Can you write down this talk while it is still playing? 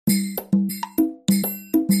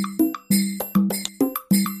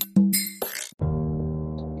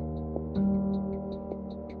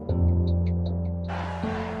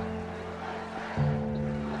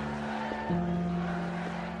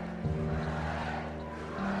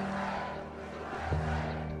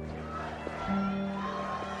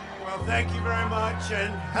Thank you very much,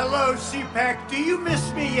 and hello, CPAC. Do you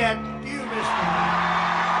miss me yet? Do you miss me?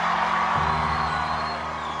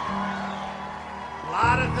 A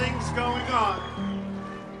lot of things going on.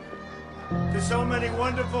 To so many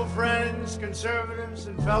wonderful friends, conservatives,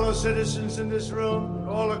 and fellow citizens in this room,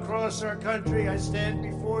 all across our country, I stand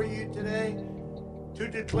before you today to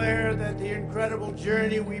declare that the incredible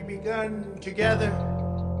journey we've begun together,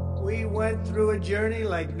 we went through a journey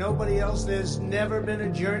like nobody else. There's never been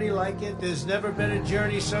a journey like it. There's never been a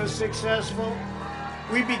journey so successful.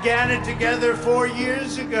 We began it together 4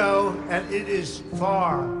 years ago, and it is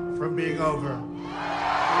far from being over. We've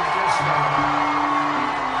just started.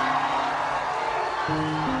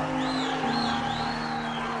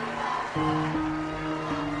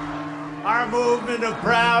 Our movement of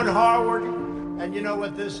proud, hard-working, and you know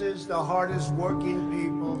what this is? The hardest working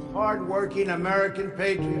people, hard-working American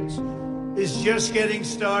patriots, is just getting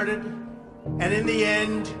started. And in the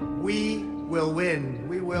end, we will win.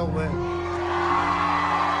 We will win.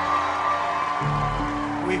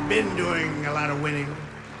 We've been doing a lot of winning.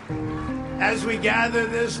 As we gather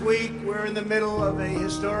this week, we're in the middle of a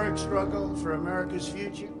historic struggle for America's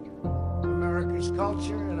future, America's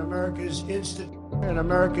culture, and America's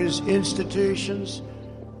institutions,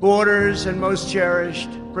 borders, and most cherished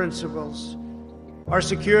principles. Our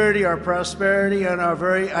security, our prosperity, and our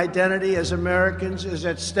very identity as Americans is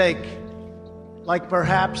at stake, like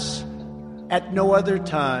perhaps at no other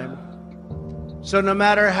time. So no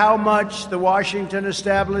matter how much the Washington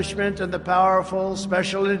establishment and the powerful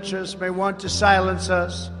special interests may want to silence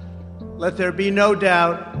us, let there be no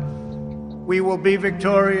doubt we will be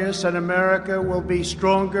victorious and America will be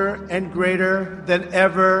stronger and greater than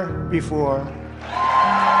ever before.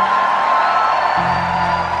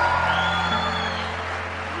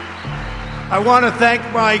 I want to thank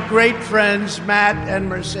my great friends, Matt and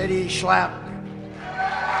Mercedes Schlapp.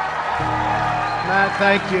 Matt,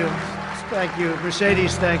 thank you. Thank you.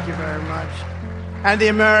 Mercedes, thank you very much. And the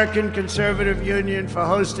American Conservative Union for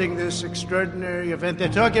hosting this extraordinary event. They're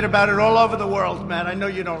talking about it all over the world, Matt. I know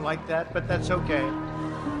you don't like that, but that's okay.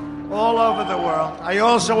 All over the world. I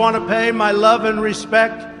also want to pay my love and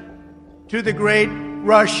respect to the great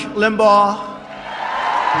Rush Limbaugh.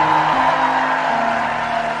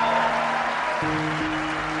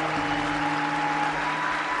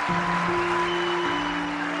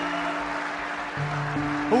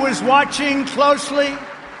 Who is watching closely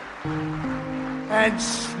and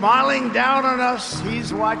smiling down on us.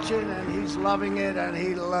 He's watching and he's loving it, and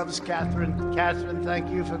he loves Catherine. Catherine, thank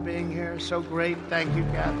you for being here. So great. Thank you,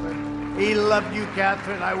 Catherine. He loved you,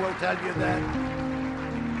 Catherine. I will tell you that.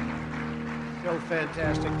 So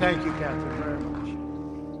fantastic. Thank you, Catherine, very much.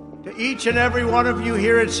 To each and every one of you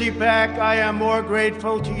here at CPAC, I am more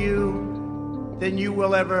grateful to you than you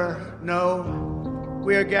will ever know.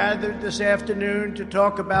 We are gathered this afternoon to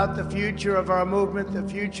talk about the future of our movement, the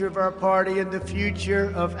future of our party, and the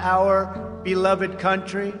future of our beloved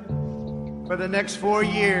country. For the next 4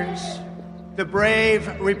 years, the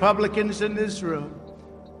brave Republicans in this room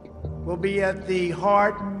will be at the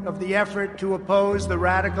heart of the effort to oppose the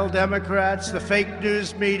radical Democrats, the fake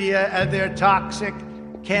news media, and their toxic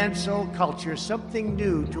cancel culture. Something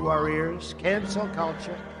new to our ears, cancel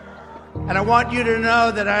culture. And I want you to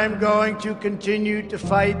know that I'm going to continue to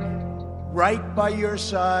fight right by your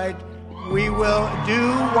side. We will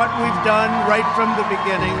do what we've done right from the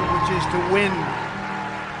beginning, which is to win.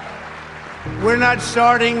 We're not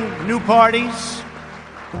starting new parties.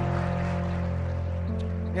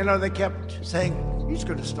 You know, they kept saying, he's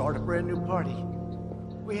going to start a brand new party.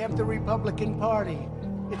 We have the Republican Party.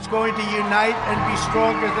 It's going to unite and be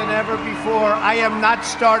stronger than ever before. I am not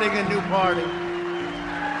starting a new party.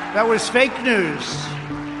 That was fake news.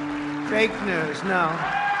 Fake news, no.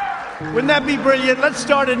 Wouldn't that be brilliant? Let's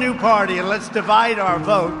start a new party and let's divide our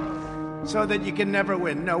vote so that you can never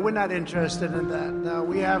win. No, we're not interested in that. No,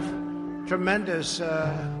 we have tremendous...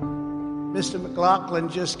 Mr. McLaughlin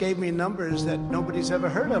just gave me numbers that nobody's ever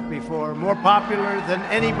heard of before. More popular than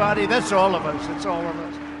anybody. That's all of us. It's all of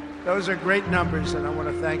us. Those are great numbers, and I want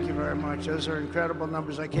to thank you very much. Those are incredible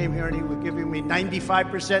numbers. I came here and he was giving me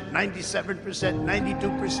 95%, 97%,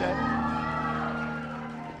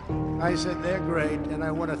 92%. I said, they're great, and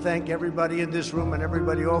I want to thank everybody in this room and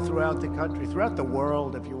everybody all throughout the country, throughout the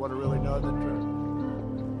world, if you want to really know the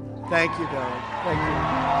truth. Thank you, darling. Thank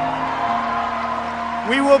you.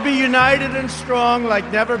 We will be united and strong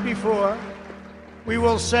like never before. We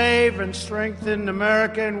will save and strengthen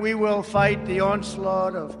America, and we will fight the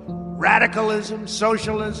onslaught of radicalism,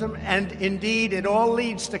 socialism, and indeed it all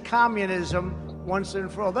leads to communism once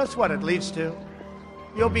and for all. That's what it leads to.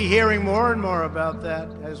 You'll be hearing more and more about that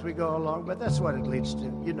as we go along, but that's what it leads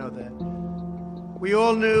to. You know that. We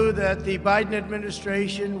all knew that the Biden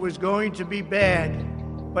administration was going to be bad,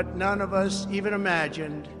 but none of us even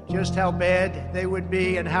imagined just how bad they would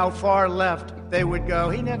be and how far left they would go.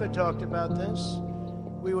 He never talked about this.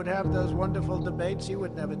 We would have those wonderful debates. He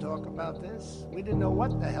would never talk about this. We didn't know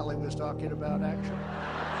what the hell he was talking about, actually.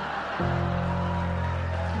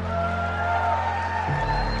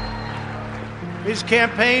 His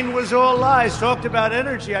campaign was all lies, talked about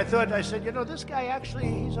energy. I said, this guy actually,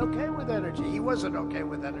 he's okay with energy. He wasn't okay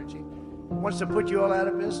with energy. He wants to put you all out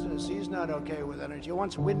of business. He's not okay with energy. He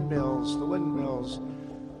wants windmills, the windmills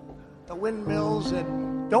that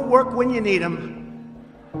don't work when you need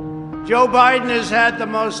them. Joe Biden has had the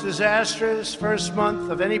most disastrous first month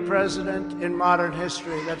of any president in modern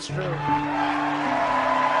history. That's true.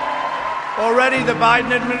 Already the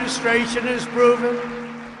Biden administration has proven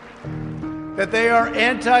that they are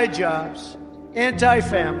anti-jobs,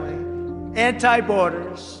 anti-family,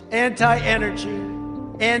 anti-borders, anti-energy,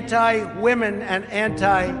 anti-women, and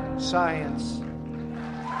anti-science.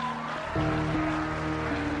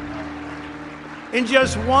 In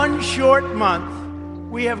just one short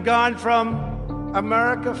month, we have gone from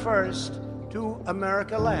America first to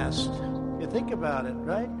America last. You think about it,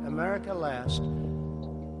 right? America last.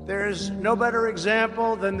 There's no better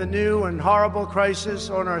example than the new and horrible crisis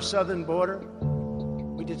on our southern border.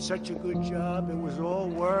 We did such a good job. It was all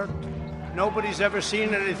worked. Nobody's ever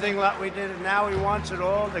seen anything like we did, and now he wants it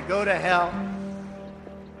all to go to hell.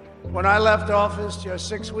 When I left office just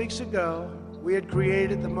 6 weeks ago, we had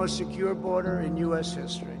created the most secure border in U.S.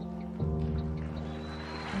 history.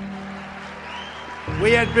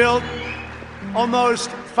 We had built almost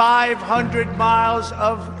 500 miles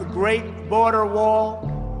of the great border wall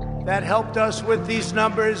that helped us with these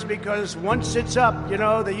numbers, because once it's up,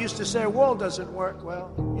 they used to say a wall doesn't work.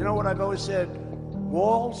 Well, you know what I've always said?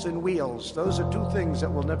 Walls and wheels, those are two things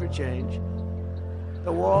that will never change.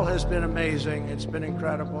 The wall has been amazing. It's been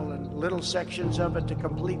incredible, and little sections of it to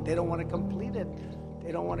complete. They don't want to complete it.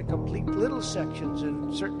 They don't want to complete little sections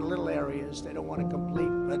in certain little areas. They don't want to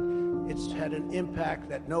complete, but it's had an impact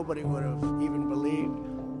that nobody would have even believed.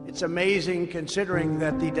 It's amazing, considering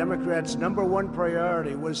that the Democrats' number one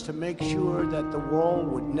priority was to make sure that the wall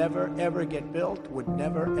would never, ever get built, would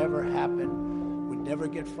never, ever happen, would never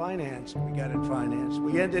get financed. We got it financed.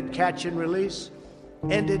 We ended catch and release,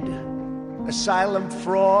 ended asylum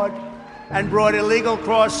fraud, and brought illegal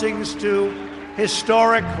crossings to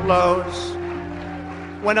historic lows.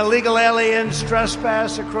 When illegal aliens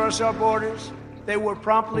trespass across our borders, they were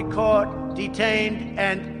promptly caught, detained,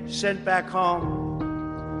 and sent back home.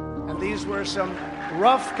 And these were some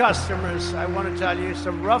rough customers. I want to tell you,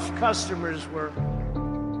 some rough customers were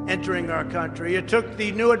entering our country. It took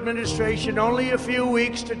the new administration only a few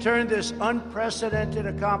weeks to turn this unprecedented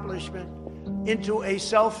accomplishment into a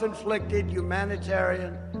self-inflicted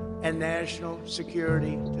humanitarian and national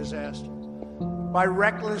security disaster. By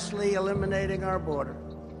recklessly eliminating our border,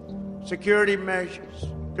 security measures,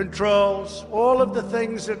 controls, all of the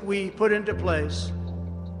things that we put into place,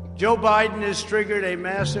 Joe Biden has triggered a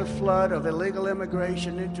massive flood of illegal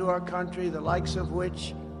immigration into our country, the likes of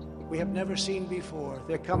which we have never seen before.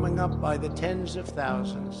 They're coming up by the tens of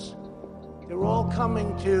thousands. They're all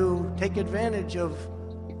coming to take advantage of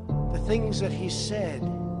the things that he said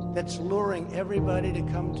that's luring everybody to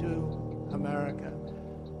come to America.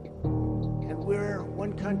 And we're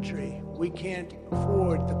one country. We can't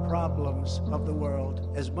afford the problems of the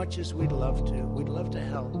world as much as we'd love to. We'd love to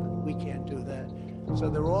help. We can't do that. So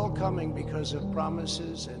they're all coming because of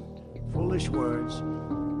promises and foolish words.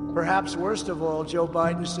 Perhaps worst of all, Joe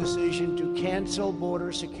Biden's decision to cancel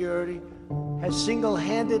border security has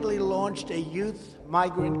single-handedly launched a youth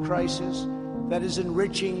migrant crisis that is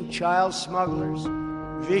enriching child smugglers,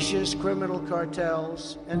 vicious criminal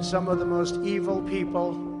cartels, and some of the most evil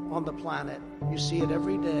people on the planet. You see it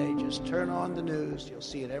every day. Just turn on the news. You'll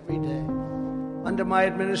see it every day. Under my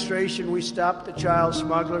administration, we stopped the child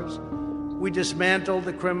smugglers. We dismantled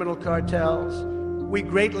the criminal cartels. We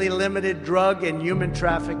greatly limited drug and human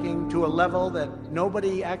trafficking to a level that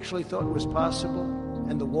nobody actually thought was possible,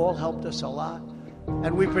 and the wall helped us a lot.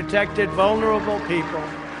 And we protected vulnerable people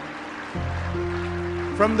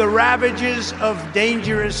from the ravages of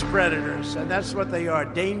dangerous predators. And that's what they are,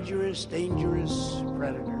 dangerous, dangerous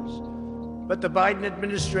predators. But the Biden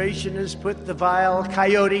administration has put the vile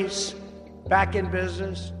coyotes back in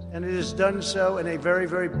business, and it has done so in a very,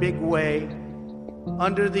 very big way.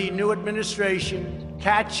 Under the new administration,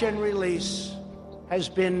 catch and release has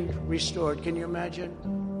been restored. Can you imagine?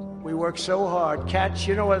 We work so hard. Catch,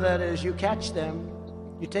 you know what that is. You catch them,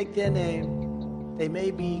 you take their name, They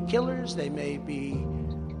may be killers, they may be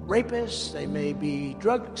rapists, they may be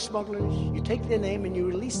drug smugglers. You take their name and you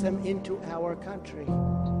release them into our country.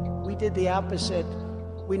 We did the opposite.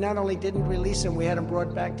 We not only didn't release them, we had them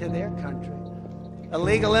brought back to their country.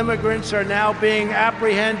 Illegal immigrants are now being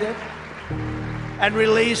apprehended and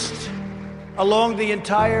released along the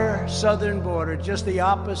entire southern border, just the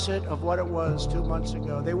opposite of what it was 2 months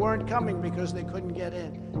ago. They weren't coming because they couldn't get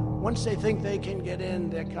in. Once they think they can get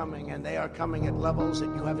in, they're coming, and they are coming at levels that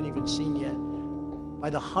you haven't even seen yet.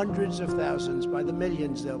 By the hundreds of thousands, by the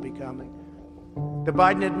millions they'll be coming. The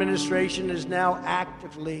Biden administration is now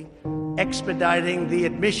actively expediting the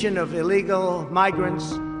admission of illegal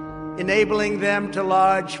migrants, enabling them to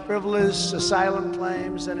lodge frivolous asylum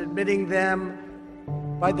claims and admitting them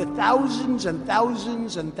by the thousands and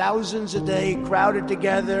thousands and thousands a day, crowded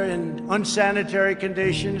together in unsanitary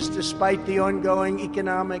conditions despite the ongoing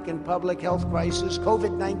economic and public health crisis,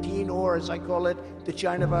 COVID-19, or as I call it, the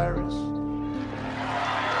China virus.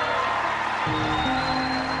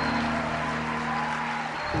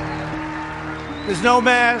 There's no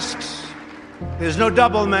masks. There's no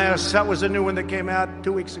double masks. That was a new one that came out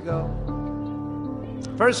 2 weeks ago.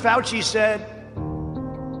 First, Fauci said,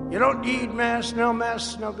 you don't need masks, no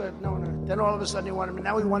good, no. Then all of a sudden he wanted,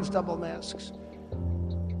 now he wants double masks.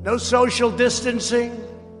 No social distancing,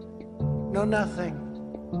 no nothing.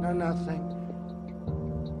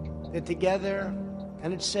 They're together,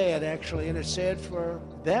 and it's sad, actually, and it's sad for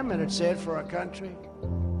them, and it's sad for our country.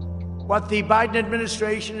 What the Biden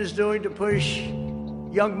administration is doing to push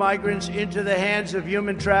young migrants into the hands of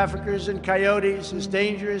human traffickers and coyotes is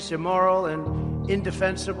dangerous, immoral, and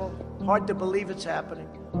indefensible. Hard to believe it's happening.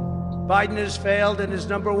 Biden has failed in his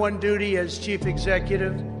number one duty as chief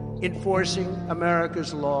executive, enforcing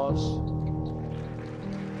America's laws.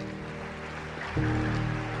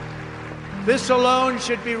 This alone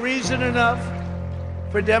should be reason enough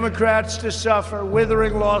for Democrats to suffer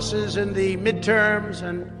withering losses in the midterms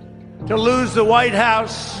and to lose the White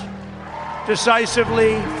House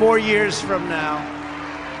decisively 4 years from now.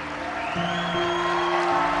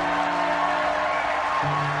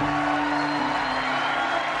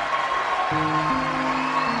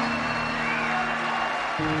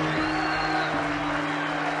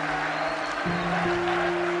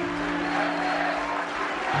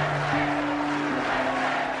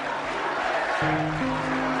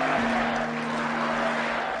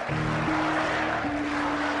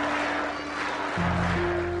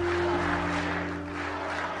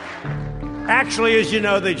 Actually, as you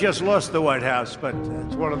know, they just lost the White House, but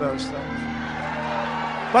it's one of those things.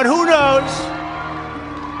 But who knows?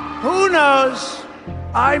 Who knows?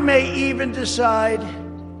 I may even decide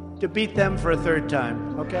to beat them for a third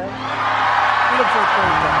time, okay? Beat them for a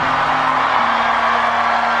third time.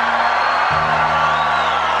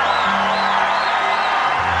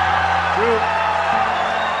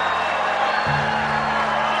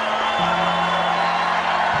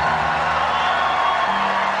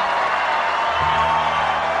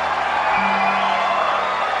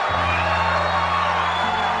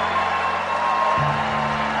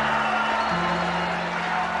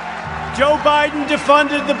 Joe Biden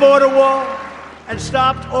defunded the border wall and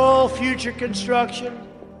stopped all future construction,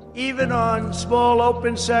 even on small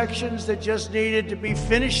open sections that just needed to be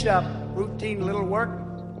finished up. Routine little work,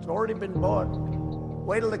 it's already been bought.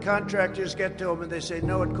 Wait till the contractors get to them and they say,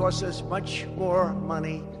 no, it costs us much more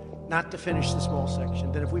money not to finish the small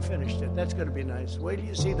section than if we finished it. That's going to be nice. Wait till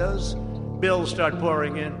you see those bills start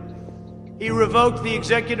pouring in. He revoked the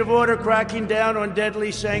executive order cracking down on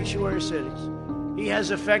deadly sanctuary cities. He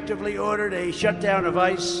has effectively ordered a shutdown of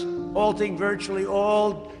ICE, halting virtually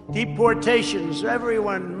all deportations.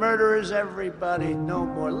 Everyone, murderers, everybody, no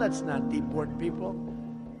more. Let's not deport people.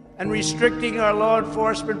 And restricting our law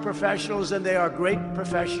enforcement professionals, and they are great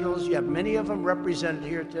professionals. You have many of them represented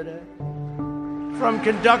here today. From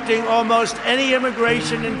conducting almost any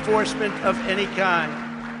immigration enforcement of any kind.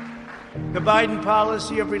 The Biden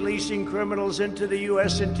policy of releasing criminals into the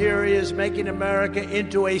U.S. interior is making America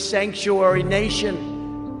into a sanctuary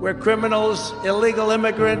nation where criminals, illegal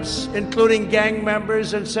immigrants, including gang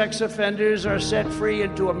members and sex offenders, are set free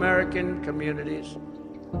into American communities.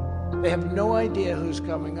 They have no idea who's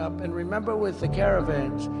coming up. And remember, with the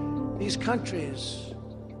caravans, these countries,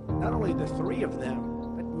 not only the three of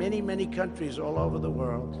them, but many, many countries all over the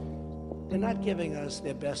world, they're not giving us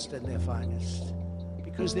their best and their finest.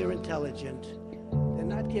 Because they're intelligent, they're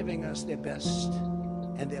not giving us their best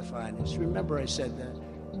and their finest. Remember, I said that.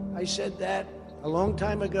 I said that a long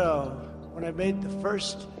time ago when I made the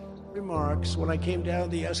first remarks when I came down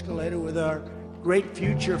the escalator with our great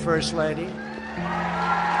future First Lady.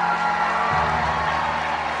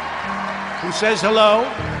 who says hello,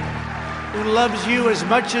 who loves you as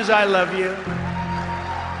much as I love you.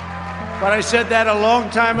 But I said that a long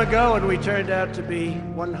time ago, and we turned out to be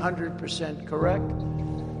 100% correct.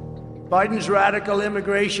 Biden's radical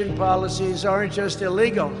immigration policies aren't just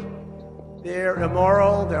illegal. They're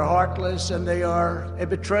immoral, they're heartless, and they are a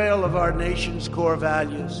betrayal of our nation's core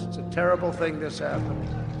values. It's a terrible thing that's happening.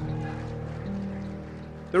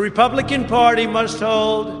 The Republican Party must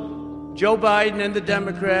hold Joe Biden and the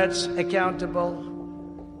Democrats accountable.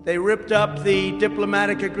 They ripped up the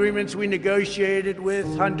diplomatic agreements we negotiated with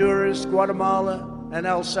Honduras, Guatemala, and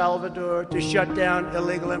El Salvador to shut down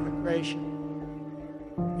illegal immigration.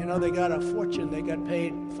 You know, they got a fortune. They got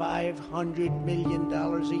paid $500 million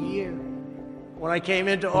a year. When I came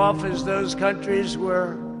into office, those countries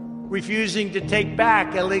were refusing to take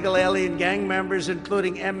back illegal alien gang members,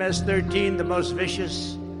 including MS-13, the most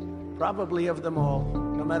vicious, probably of them all.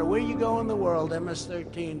 No matter where you go in the world,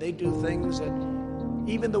 MS-13, they do things that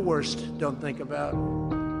even the worst don't think about.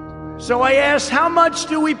 So I asked, how much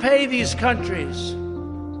do we pay these countries?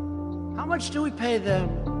 How much do we pay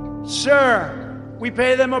them? Sir, we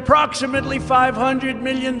pay them approximately $500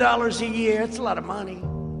 million a year. It's a lot of money.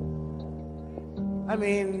 I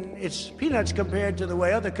mean, it's peanuts compared to the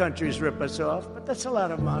way other countries rip us off, but that's a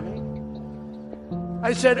lot of money.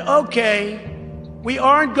 I said, okay, we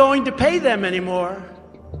aren't going to pay them anymore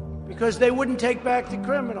because they wouldn't take back the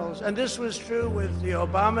criminals. And this was true with the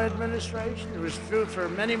Obama administration. It was true for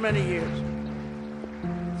many, many years.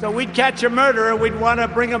 So we'd catch a murderer, we'd want to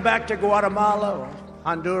bring him back to Guatemala or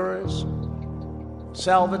Honduras,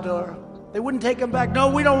 Salvador. They wouldn't take him back. No,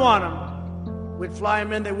 we don't want him. We'd fly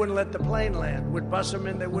him in, they wouldn't let the plane land. We'd bus him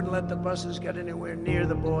in, they wouldn't let the buses get anywhere near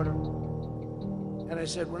the border. And I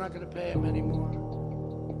said, we're not going to pay him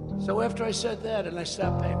anymore. So after I said that, and I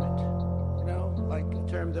stopped payment, you know, like a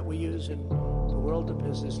term that we use in the world of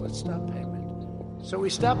business, let's stop payment. So we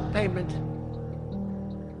stopped payment.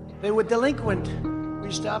 They were delinquent.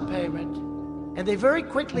 We stopped payment. And they very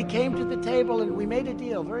quickly came to the table, and we made a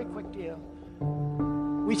deal, very quick deal.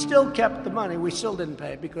 We still kept the money. We still didn't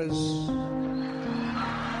pay because...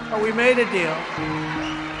 we made a deal.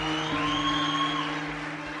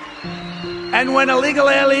 And when illegal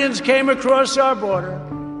aliens came across our border,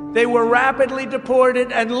 they were rapidly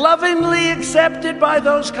deported and lovingly accepted by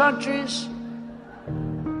those countries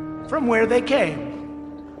from where they came.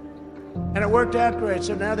 And it worked out great.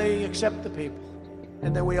 So now they accept the people.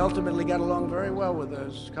 And then we ultimately got along very well with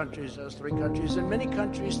those countries, those three countries, and many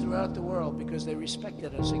countries throughout the world because they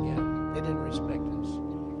respected us again. They didn't respect us.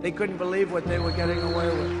 They couldn't believe what they were getting away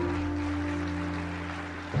with.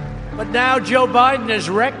 But now Joe Biden has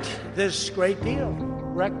wrecked this great deal,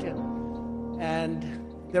 wrecked it. And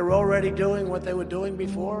they're already doing what they were doing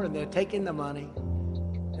before, and they're taking the money.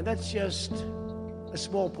 And that's just a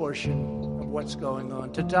small portion of what's going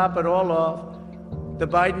on. To top it all off, the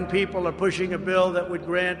Biden people are pushing a bill that would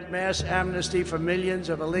grant mass amnesty for millions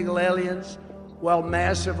of illegal aliens while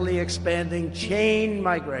massively expanding chain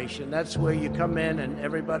migration. That's where you come in and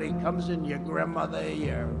everybody comes in, your grandmother,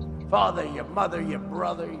 your father, your mother, your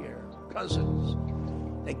brother, your cousins.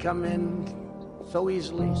 They come in so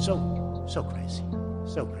easily, so crazy,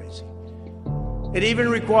 so crazy. It even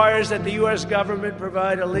requires that the U.S. government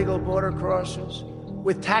provide illegal border crossers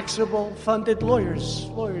with taxable funded lawyers.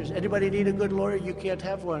 Anybody need a good lawyer? You can't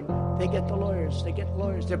have one. They get the lawyers.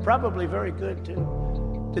 They're probably very good,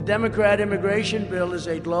 too. The Democrat immigration bill is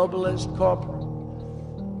a globalist corporate.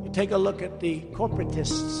 You take a look at the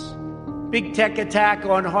corporatists. Big tech attack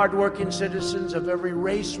on hardworking citizens of every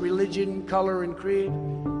race, religion, color, and creed.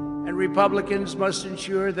 And Republicans must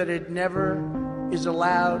ensure that it never is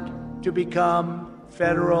allowed to become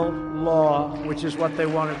federal law, which is what they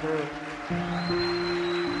want to do.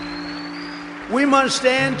 We must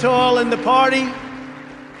stand tall in the party.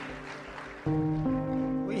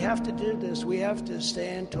 We have to do this. We have to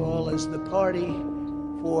stand tall as the party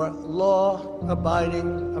for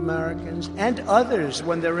law-abiding Americans and others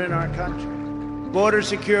when they're in our country. Border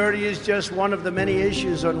security is just one of the many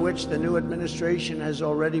issues on which the new administration has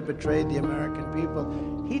already betrayed the American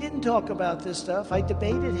people. He didn't talk about this stuff. I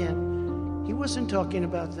debated him. He wasn't talking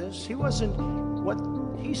about this. What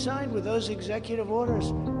he signed with those executive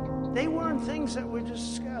orders, they weren't things that were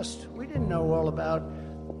discussed. We didn't know all about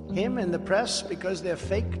him and the press because they're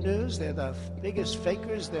fake news. They're the biggest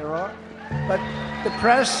fakers there are. But the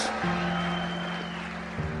press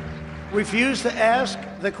refused to ask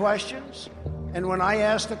the questions. And when I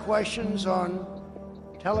asked the questions on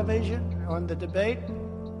television, on the debate,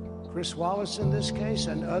 Chris Wallace in this case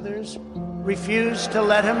and others refused to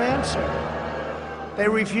let him answer. They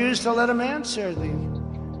refused to let him answer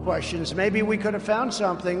questions, maybe we could have found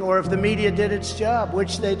something, or if the media did its job,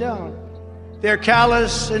 which they don't. Their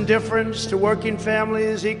callous indifference to working families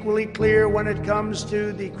is equally clear when it comes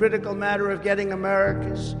to the critical matter of getting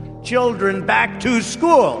America's children back to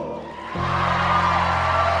school.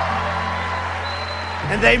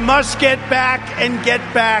 And they must get back and get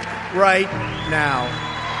back right now.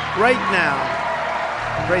 Right now.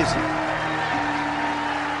 Crazy.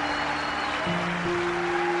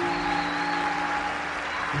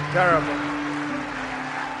 Terrible.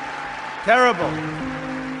 Terrible.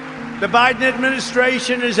 The Biden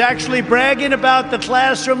administration is actually bragging about the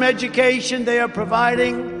classroom education they are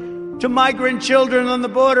providing to migrant children on the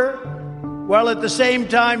border, while at the same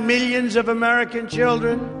time millions of American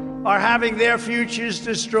children are having their futures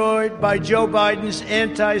destroyed by Joe Biden's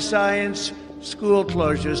anti-science school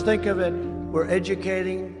closures. Think of it. We're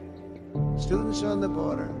educating students on the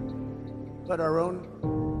border, but our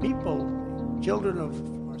own people, children of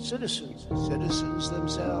our citizens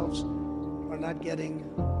themselves, are not getting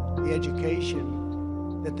the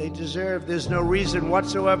education that they deserve. There's no reason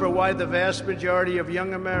whatsoever why the vast majority of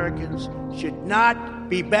young Americans should not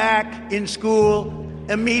be back in school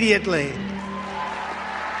immediately.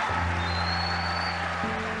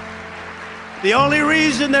 The only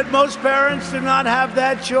reason that most parents do not have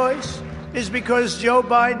that choice is because Joe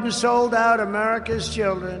Biden sold out America's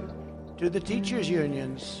children to the teachers'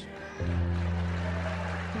 unions.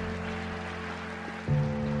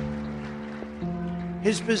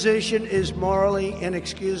 His position is morally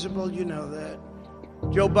inexcusable, you know that.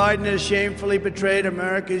 Joe Biden has shamefully betrayed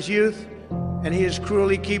America's youth, and he is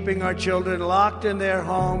cruelly keeping our children locked in their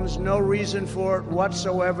homes. No reason for it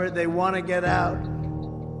whatsoever. They want to get out.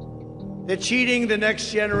 They're cheating the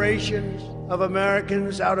next generation of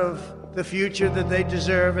Americans out of the future that they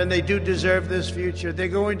deserve, and they do deserve this future. They're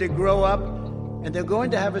going to grow up, and they're going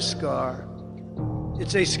to have a scar.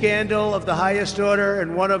 It's a scandal of the highest order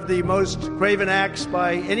and one of the most craven acts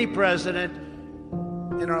by any president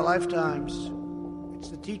in our lifetimes. It's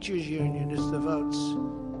the teachers' union, it's the votes,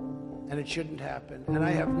 and it shouldn't happen.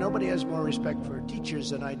 And nobody has more respect for teachers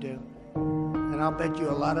than I do. And I'll bet you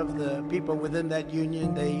a lot of the people within that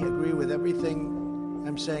union, they agree with everything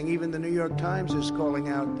I'm saying. Even the New York Times is calling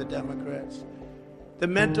out the Democrats. The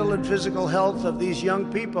mental and physical health of these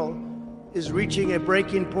young people is reaching a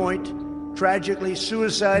breaking point. Tragically,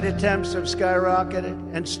 suicide attempts have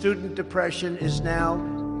skyrocketed, and student depression is now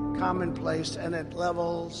commonplace and at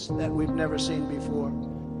levels that we've never seen before.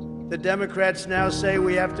 The Democrats now say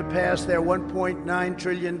we have to pass their $1.9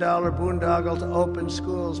 trillion boondoggle to open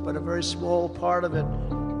schools, but a very small part of it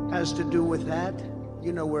has to do with that.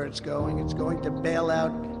 You know where it's going. It's going to bail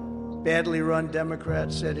out badly run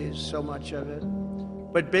Democrat cities, so much of it.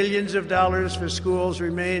 But billions of dollars for schools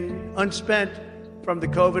remain unspent from the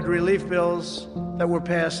COVID relief bills that were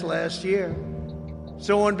passed last year.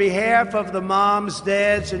 So on behalf of the moms,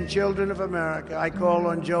 dads, and children of America, I call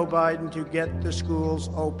on Joe Biden to get the schools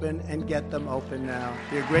open and get them open now.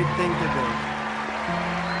 It'd be a great thing to do.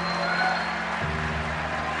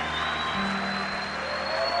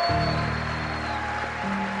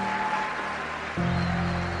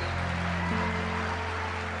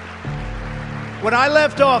 When I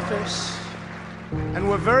left office, and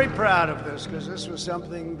we're very proud of this because this was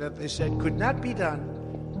something that they said could not be done.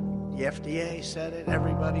 The FDA said it,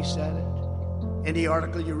 everybody said it. Any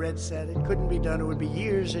article you read said it couldn't be done. It would be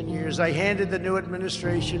years and years. I handed the new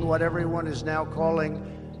administration what everyone is now calling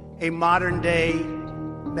a modern-day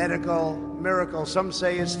medical miracle. Some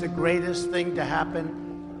say it's the greatest thing to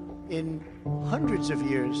happen in hundreds of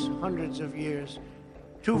years.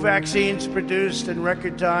 2 vaccines produced in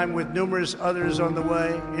record time with numerous others on the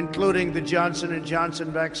way, including the Johnson &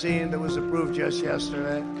 Johnson vaccine that was approved just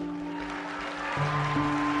yesterday.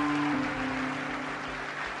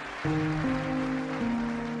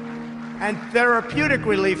 And therapeutic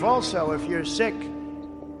relief also, if you're sick.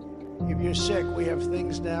 We have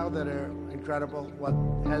things now that are incredible. What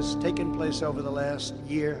has taken place over the last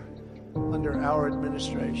year under our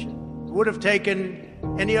administration. It would have taken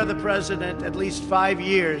any other president at least 5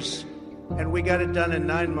 years, and we got it done in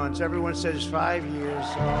 9 months. Everyone says 5 years.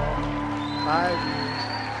 5 years.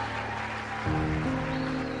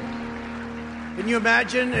 Can you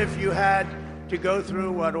imagine if you had to go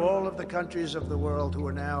through what all of the countries of the world who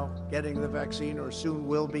are now getting the vaccine or soon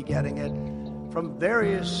will be getting it from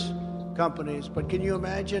various companies? But can you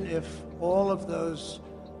imagine if all of those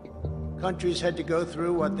countries had to go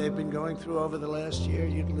through what they've been going through over the last year?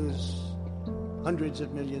 You'd lose hundreds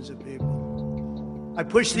of millions of people. I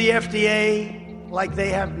pushed the FDA like they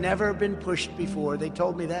have never been pushed before. They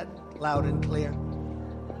told me that loud and clear.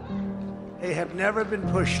 They have never been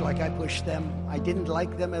pushed like I pushed them. I didn't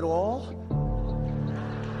like them at all.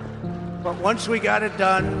 But once we got it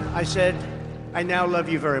done, I said, I now love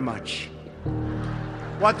you very much.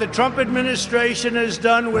 What the Trump administration has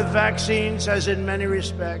done with vaccines has, in many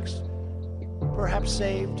respects, perhaps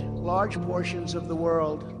saved large portions of the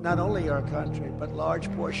world, not only our country, but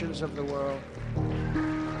large portions of the world.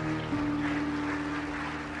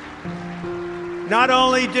 Not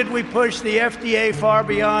only did we push the FDA far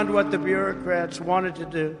beyond what the bureaucrats wanted to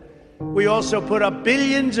do, we also put up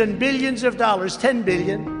billions and billions of dollars, $10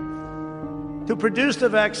 billion, to produce the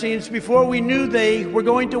vaccines before we knew they were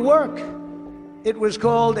going to work. It was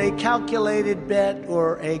called a calculated bet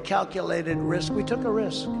or a calculated risk. We took a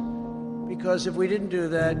risk because if we didn't do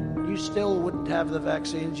that, you still wouldn't have the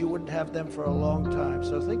vaccines. You wouldn't have them for a long time.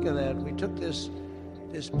 So think of that. We took this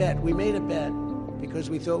bet. We made a bet because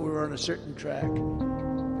we thought we were on a certain track.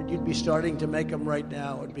 But you'd be starting to make them right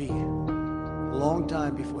now. It'd be a long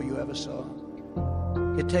time before you ever saw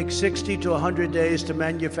them. It takes 60 to 100 days to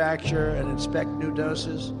manufacture and inspect new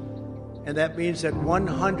doses. And that means that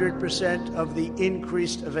 100% of the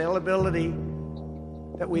increased availability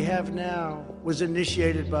that we have now was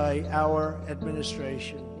initiated by our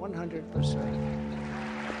administration. 100%.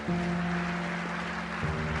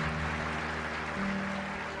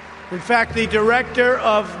 In fact, the director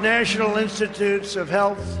of National Institutes of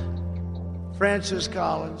Health, Francis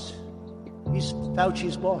Collins, he's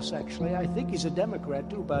Fauci's boss, actually. I think he's a Democrat,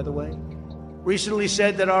 too, by the way, recently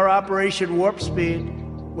said that our Operation Warp Speed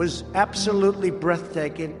was absolutely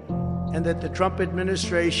breathtaking and that the Trump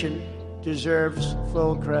administration deserves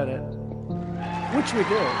full credit, which we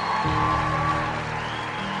do.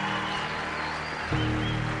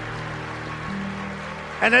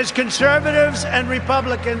 And as conservatives and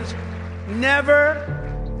Republicans, never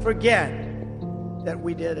forget that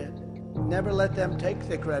we did it. Never let them take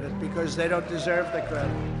the credit because they don't deserve the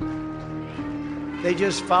credit. They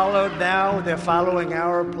just followed now, they're following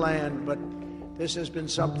our plan, but this has been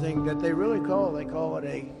something that they really call it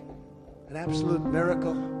an absolute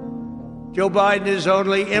miracle. Joe Biden is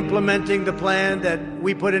only implementing the plan that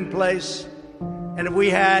we put in place. And if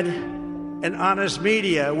we had an honest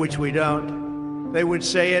media, which we don't, they would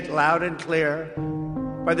say it loud and clear.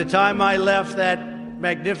 By the time I left that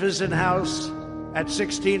magnificent house at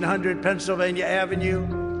 1600 Pennsylvania Avenue,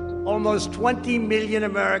 almost 20 million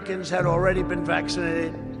Americans had already been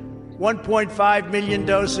vaccinated. 1.5 million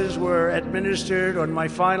doses were administered on my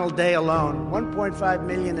final day alone. 1.5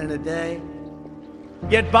 million in a day.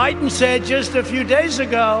 Yet Biden said just a few days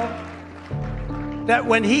ago that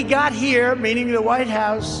when he got here, meaning the White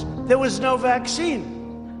House, there was no vaccine.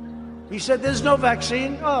 He said, there's no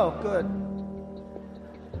vaccine? Oh, good.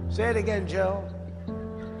 Say it again, Joe.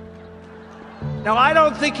 Now, I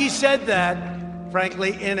don't think he said that,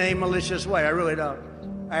 frankly, in a malicious way. I really don't.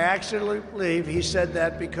 I actually believe he said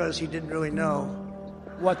that because he didn't really know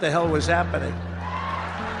what the hell was happening.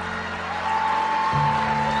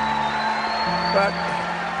 But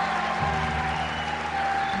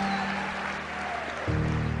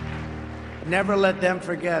never let them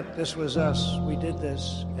forget this was us. We did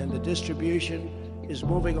this. And the distribution is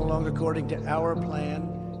moving along according to our plan.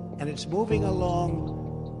 And it's moving along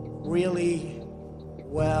really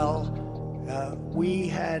well. We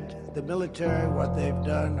had the military, what they've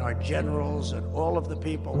done, our generals and all of the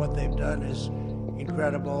people, what they've done is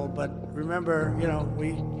incredible. But remember,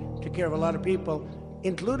 we took care of a lot of people,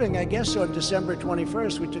 including, I guess, on December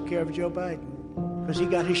 21st, we took care of Joe Biden because he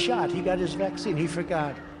got his shot. He got his vaccine. He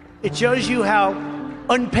forgot. It shows you how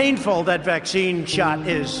unpainful that vaccine shot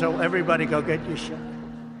is. So everybody go get your shot.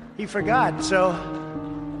 He forgot. So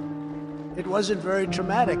it wasn't very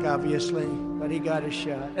traumatic, obviously, but he got his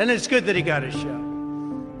shot. And it's good that he got his shot.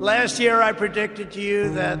 Last year, I predicted to you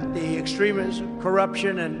that the extremism,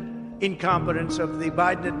 corruption, and incompetence of the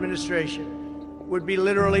Biden administration would be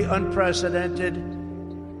literally unprecedented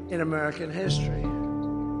in American history.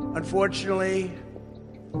 Unfortunately,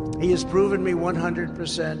 he has proven me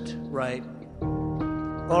 100% right.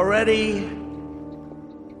 Already,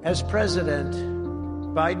 as president,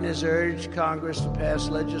 Biden has urged Congress to pass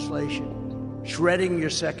legislation shredding your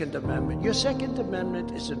Second Amendment. Your Second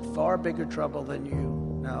Amendment is in far bigger trouble than you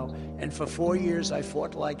know. And for 4 years, I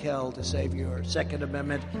fought like hell to save your Second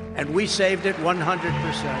Amendment, and we saved it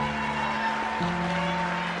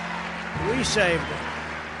 100%. We saved it.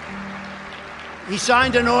 He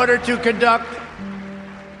signed an order to conduct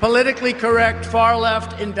politically correct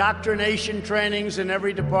far-left indoctrination trainings in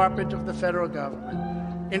every department of the federal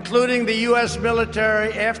government, including the U.S.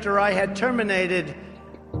 military, after I had terminated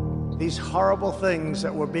these horrible things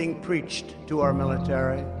that were being preached to our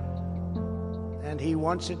military. and he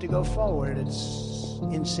wants it to go forward. It's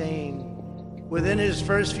insane. Within his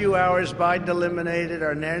first few hours, Biden eliminated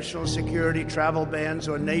our national security travel bans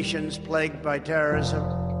on nations plagued by terrorism.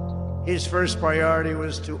 His first priority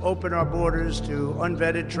was to open our borders to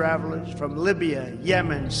unvetted travelers from Libya,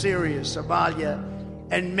 Yemen, Syria, Somalia,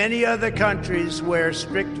 and many other countries where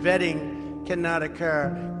strict vetting cannot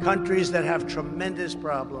occur. Countries that have tremendous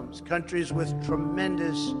problems, countries with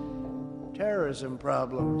tremendous terrorism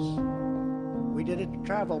problems. We did a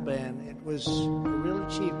travel ban. It was a real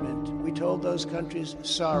achievement. We told those countries,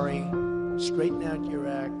 sorry, straighten out your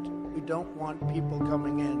act. We don't want people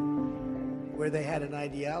coming in where they had an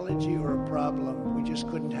ideology or a problem. We just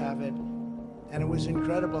couldn't have it. And it was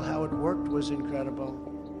incredible. How it worked was incredible.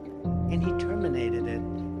 And he terminated it.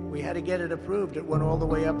 We had to get it approved. It went all the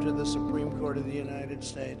way up to the Supreme Court of the United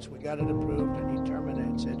States. We got it approved, and he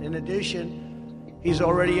terminates it. In addition, he's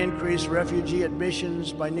already increased refugee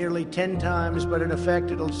admissions by nearly 10 times, but in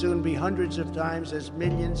effect, it'll soon be hundreds of times as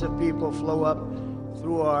millions of people flow up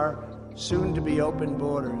through our soon-to-be open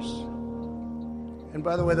borders. And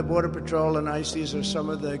by the way, the Border Patrol and ICE, these are some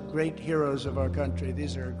of the great heroes of our country.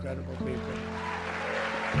 These are incredible people.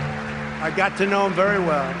 I got to know them very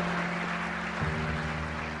well.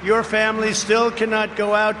 Your family still cannot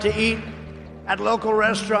go out to eat at local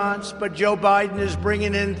restaurants, but Joe Biden is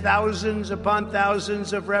bringing in thousands upon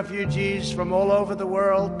thousands of refugees from all over the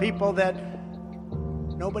world, people that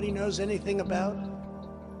nobody knows anything about.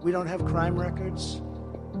 We don't have crime records.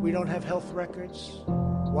 We don't have health records.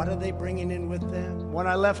 What are they bringing in with them? When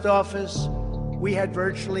I left office, we had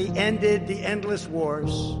virtually ended the endless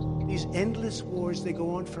wars. These endless wars, they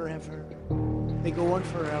go on forever. They go on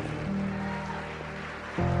forever.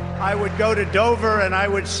 I would go to Dover and I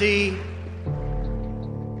would see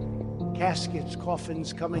caskets,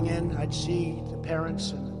 coffins coming in. I'd see the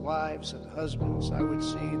parents and the wives and the husbands. I would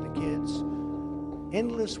see the kids.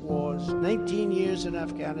 Endless wars. 19 years in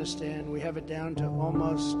Afghanistan. We have it down to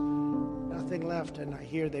almost nothing left, and I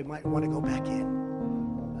hear they might want to go back in.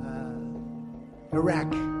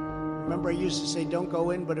 Iraq. Remember, I used to say, don't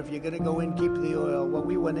go in, but if you're going to go in, keep the oil. Well,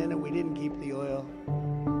 we went in and we didn't keep the oil.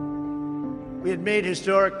 We had made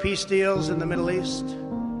historic peace deals in the Middle East,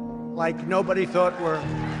 like nobody thought were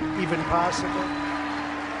even possible.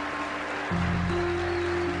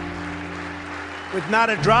 With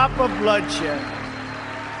not a drop of bloodshed.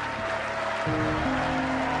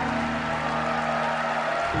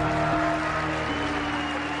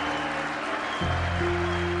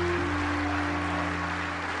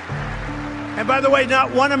 And by the way,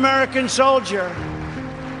 not one American soldier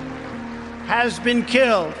has been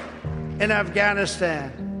killed in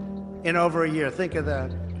Afghanistan in over a year. Think of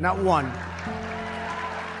that. Not one.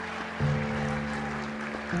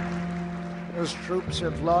 Those troops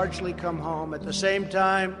have largely come home. At the same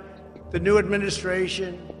time, the new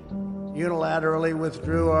administration unilaterally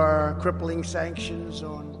withdrew our crippling sanctions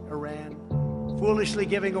on Iran, foolishly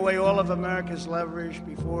giving away all of America's leverage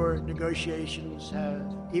before negotiations have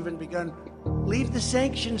even begun. Leave the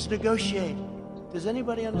sanctions, negotiate. Does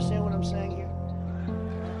anybody understand what I'm saying here?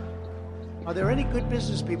 Are there any good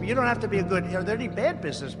business people? You don't have to be a good. Are there any bad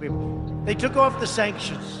business people? They took off the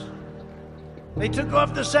sanctions. They took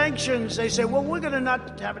off the sanctions. They say, well, we're going to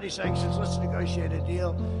not have any sanctions. Let's negotiate a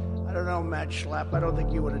deal. I don't know, Matt Schlapp. I don't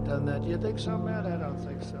think you would have done that. Do you think so, Matt? I don't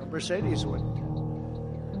think so. Mercedes wouldn't.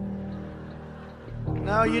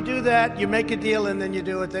 No, you do that. You make a deal, and then you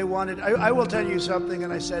do what they wanted. I will tell you something,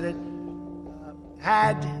 and I said it.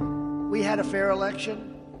 Had we had a fair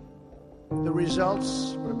election, the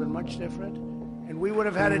results would have been much different, and we would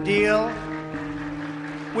have had a deal.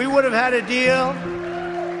 We would have had a deal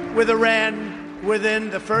with Iran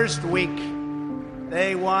within the first week.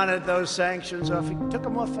 They wanted those sanctions off. He took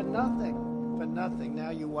them off for nothing. For nothing.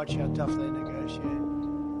 Now you watch how tough they negotiate.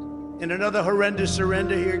 In another horrendous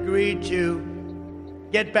surrender, he agreed to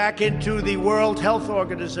get back into the World Health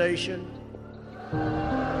Organization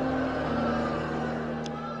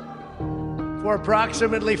for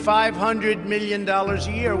approximately $500 million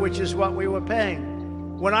a year, which is what we were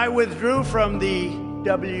paying. When I withdrew from the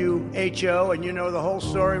WHO, and you know the whole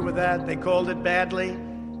story with that, they called it badly.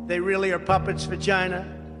 They really are puppets for China.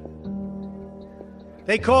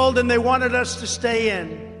 They called and they wanted us to stay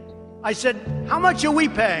in. I said, how much are we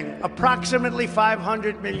paying? Approximately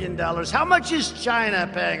 $500 million. How much is China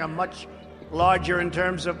paying? A much larger in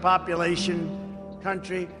terms of population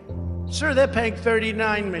country. Sir, they're paying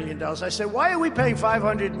 $39 million. I said, why are we paying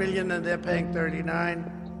 $500 million and they're paying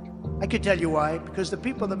 $39? I could tell you why. Because the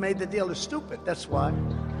people that made the deal are stupid. That's why.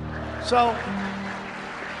 So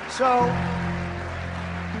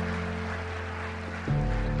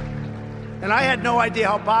And I had no idea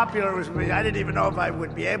how popular it was. I didn't even know if I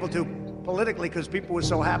would be able to politically, because people were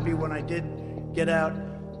so happy when I did get out.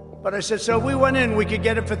 But I said, so if we went in, we could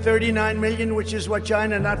get it for 39 million, which is what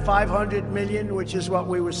China, not 500 million, which is what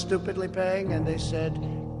we were stupidly paying. And they said,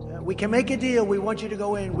 we can make a deal. We want you to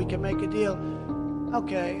go in. We can make a deal.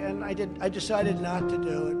 Okay, and I decided not to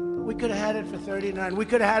do it. We could have had it for 39. We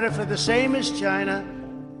could have had it for the same as China.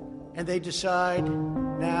 And they decide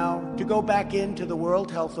now to go back into the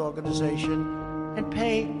World Health Organization and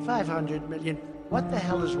pay 500 million. What the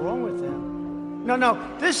hell is wrong with them? No,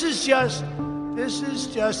 this is just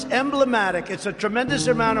emblematic. It's a tremendous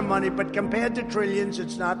amount of money, but compared to trillions,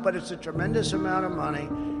 it's not, but it's a tremendous amount of money.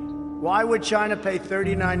 Why would China pay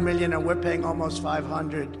 39 million and we're paying almost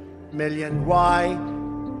 500 million? Why?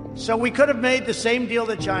 So we could have made the same deal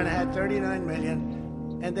that China had, 39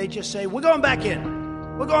 million, and they just say, we're going back in.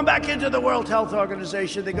 We're going back into the World Health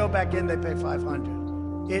Organization. They go back in, they pay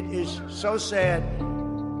 500. It is so sad.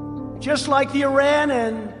 Just like the Iran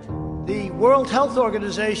and the World Health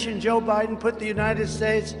Organization, Joe Biden put the United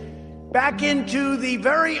States back into the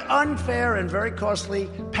very unfair and very costly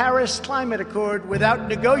Paris Climate Accord without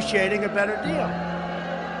negotiating a better deal.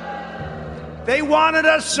 They wanted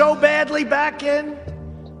us so badly back in.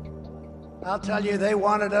 I'll tell you, they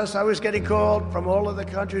wanted us. I was getting called from all of the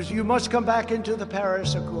countries. You must come back into the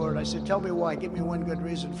Paris Accord. I said, tell me why. Give me one good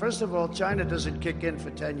reason. First of all, China doesn't kick in for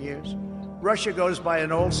 10 years. Russia goes by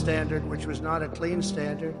an old standard, which was not a clean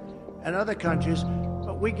standard, and other countries.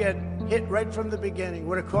 But we get hit right from the beginning. It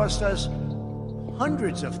would have cost us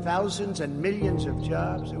hundreds of thousands and millions of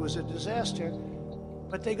jobs. It was a disaster.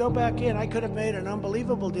 But they go back in. I could have made an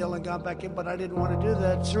unbelievable deal and gone back in, but I didn't want to do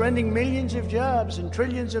that. Surrendering millions of jobs and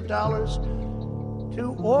trillions of dollars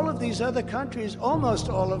to all of these other countries, almost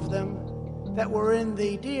all of them, that were in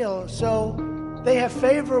the deal. So they have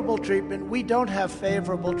favorable treatment. We don't have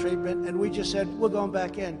favorable treatment, and we just said, we're going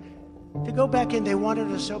back in. To go back in, they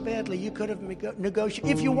wanted us so badly. You could have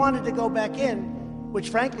negotiated. If you wanted to go back in, which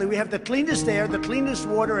frankly, we have the cleanest air, the cleanest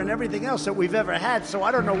water, and everything else that we've ever had, so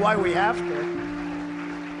I don't know why we have to.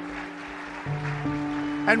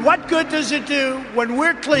 And what good does it do when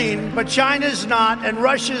we're clean, but China's not, and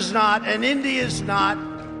Russia's not, and India's not?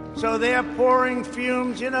 So they're pouring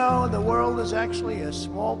fumes. You know, the world is actually a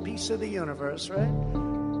small piece of the universe, right?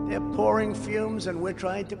 They're pouring fumes, and we're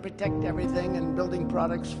trying to protect everything and building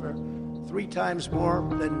products for 3 times more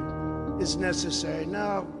than is necessary.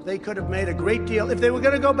 No, they could have made a great deal. If they were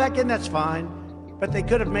going to go back in, that's fine. But they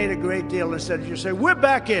could have made a great deal instead of just saying, we're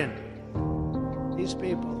back in. These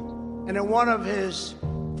people. And in one of his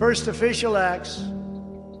first official acts,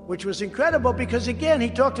 which was incredible because, again, he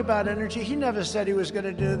talked about energy. He never said he was going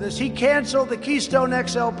to do this. He canceled the Keystone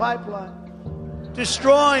XL pipeline,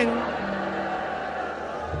 destroying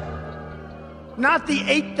not the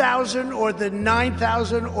 8,000 or the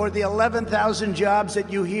 9,000 or the 11,000 jobs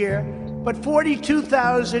that you hear, but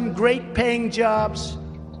 42,000 great-paying jobs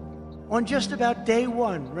on just about day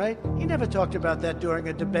one, right? He never talked about that during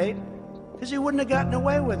a debate. Because he wouldn't have gotten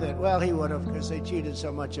away with it. Well, he would have, because they cheated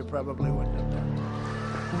so much it probably wouldn't have done.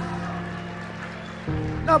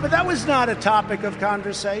 No, but that was not a topic of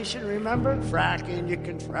conversation, remember? Fracking, you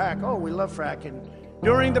can frack. Oh, we love fracking.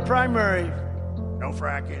 During the primary, no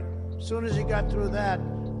fracking. As soon as he got through that,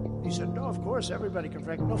 he said, no, of course, everybody can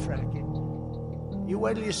frack. No fracking. You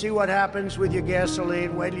wait till you see what happens with your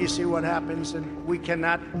gasoline. Wait till you see what happens, and we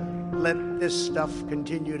cannot let this stuff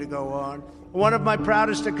continue to go on. One of my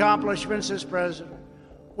proudest accomplishments as president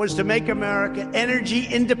was to make America energy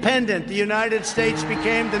independent. The United States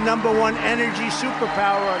became the #1 energy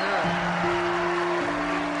superpower on earth.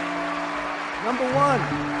 #1.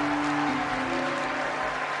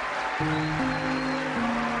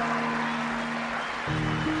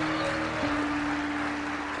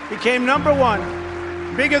 Became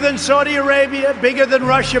 #1. Bigger than Saudi Arabia, bigger than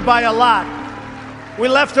Russia by a lot. We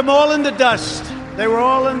left them all in the dust. They were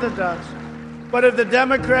all in the dust. But if the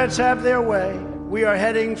Democrats have their way, we are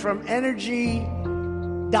heading from energy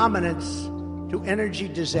dominance to energy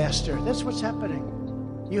disaster. That's what's happening.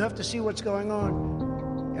 You have to see what's going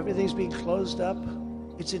on. Everything's being closed up.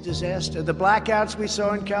 It's a disaster. The blackouts we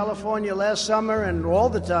saw in California last summer and all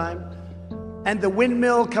the time, and the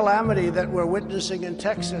windmill calamity that we're witnessing in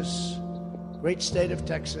Texas. Great state of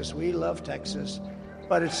Texas. We love Texas.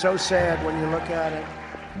 But it's so sad when you look at it.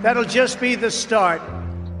 That'll just be the start.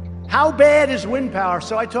 How bad is wind power?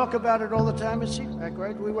 So I talk about it all the time at CPAC,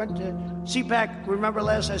 right? We went to CPAC, remember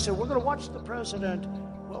last, I said, we're going to watch the president.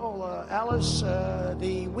 Well, Alice,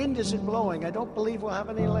 the wind isn't blowing. I don't believe we'll have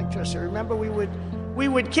any electricity. Remember, we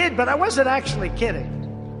would kid, but I wasn't actually kidding.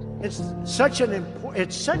 It's such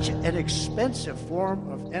an expensive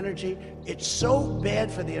form of energy. It's so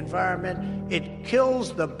bad for the environment. It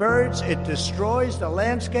kills the birds. It destroys the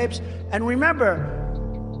landscapes. And remember,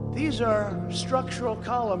 these are structural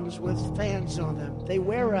columns with fans on them. They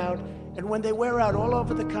wear out, and when they wear out all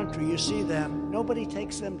over the country, you see them. Nobody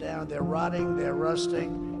takes them down. They're rotting. They're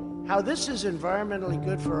rusting. How this is environmentally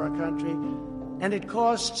good for our country, and it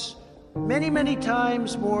costs many, many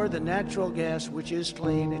times more than natural gas, which is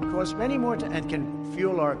clean. It costs many more and can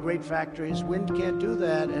fuel our great factories. Wind can't do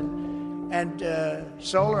that. And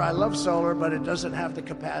solar, I love solar, but it doesn't have the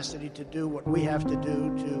capacity to do what we have to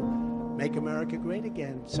do to make America great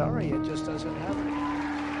again. Sorry, it just doesn't have it.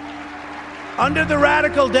 Under the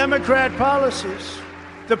radical Democrat policies,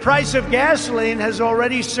 the price of gasoline has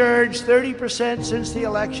already surged 30% since the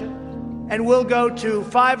election, and will go to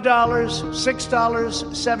 $5, $6,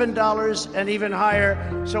 $7, and even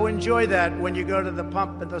higher. So enjoy that when you go to the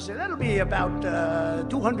pump, and they'll say, that'll be about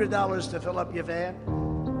 $200 to fill up your van.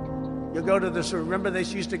 You'll go to this, remember they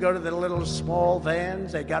used to go to the little small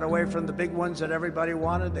vans? They got away from the big ones that everybody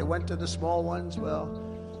wanted. They went to the small ones. Well,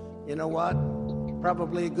 you know what?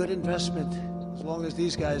 Probably a good investment, as long as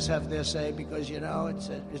these guys have their say, because, you know,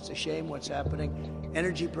 it's a shame what's happening.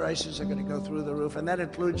 Energy prices are going to go through the roof, and that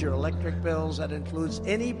includes your electric bills. That includes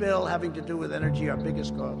any bill having to do with energy, our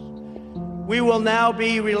biggest cost. We will now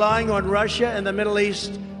be relying on Russia and the Middle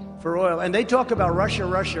East for oil. And they talk about Russia,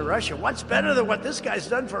 Russia, Russia. What's better than what this guy's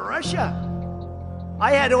done for Russia?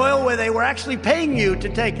 I had oil where they were actually paying you to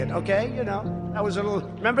take it, okay? You know, that was a little...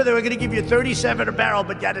 Remember, they were going to give you $37 a barrel,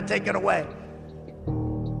 but you had to take it away.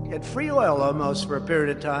 You had free oil almost for a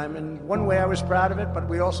period of time, and one way I was proud of it, but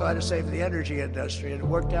we also had to save the energy industry, and it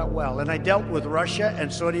worked out well. And I dealt with Russia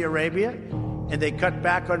and Saudi Arabia, and they cut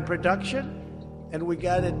back on production, and we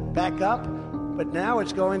got it back up. But now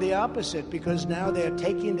it's going the opposite, because now they're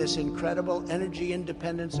taking this incredible energy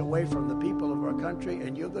independence away from the people of our country,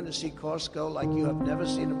 and you're going to see costs go like you have never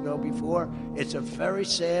seen them go before. It's a very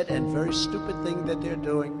sad and very stupid thing that they're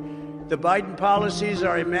doing. The Biden policies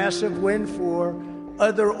are a massive win for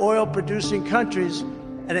other oil-producing countries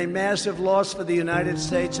and a massive loss for the United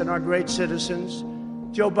States and our great citizens.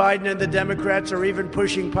 Joe Biden and the Democrats are even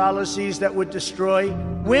pushing policies that would destroy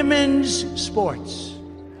women's sports.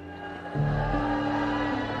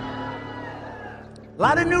 A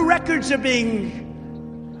lot of new records are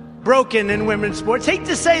being broken in women's sports. Hate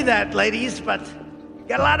to say that, ladies, but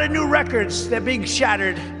got a lot of new records. They're being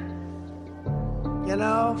shattered. You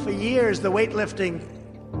know, for years, the weightlifting,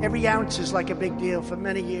 every ounce is like a big deal for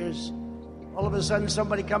many years. All of a sudden,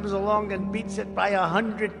 somebody comes along and beats it by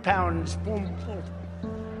 100 pounds. Boom, boom.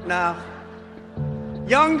 Now,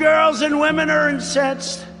 young girls and women are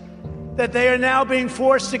incensed that they are now being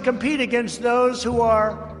forced to compete against those who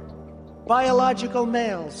are biological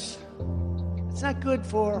males. It's not good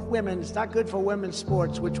for women. It's not good for women's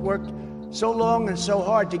sports, which worked so long and so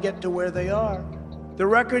hard to get to where they are. The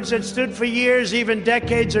records that stood for years, even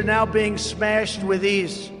decades, are now being smashed with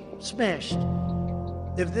ease. Smashed.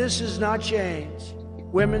 If this is not changed,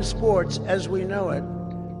 women's sports, as we know it,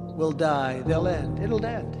 will die. They'll end. It'll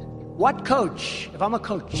end. What coach, if I'm a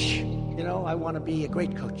coach, you know, I want to be a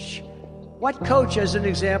great coach. What coach, as an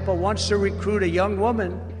example, wants to recruit a young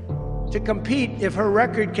woman to compete if her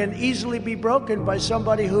record can easily be broken by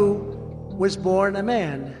somebody who was born a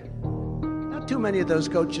man? Not too many of those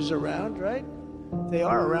coaches around, right? If they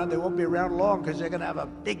are around, they won't be around long, because they're going to have a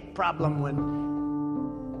big problem when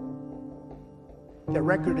their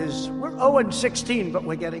record is, we're 0-16, but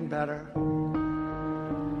we're getting better.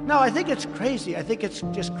 No, I think it's crazy. I think it's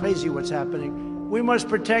just crazy what's happening. We must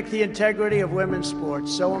protect the integrity of women's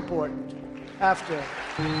sports. So important. After.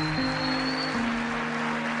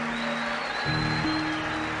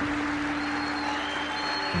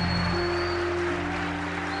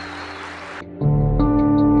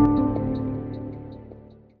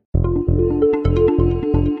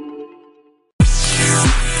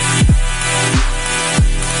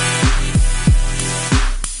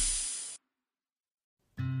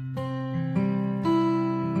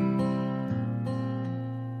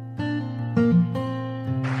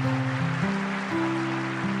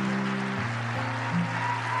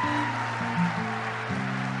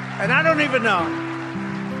 And I don't even know,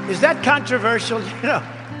 is that controversial? You know,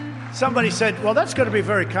 somebody said, well, that's going to be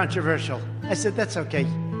very controversial. I said, that's okay.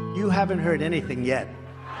 You haven't heard anything yet.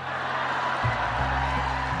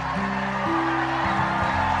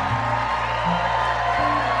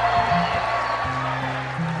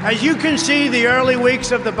 As you can see, the early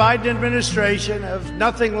weeks of the Biden administration have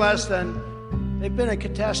nothing less than, they've been a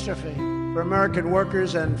catastrophe for American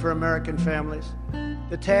workers and for American families.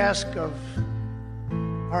 The task of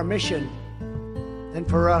our mission. And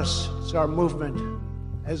for us, it's our movement.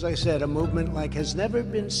 As I said, a movement like has never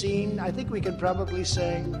been seen, I think we could probably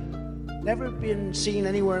say, never been seen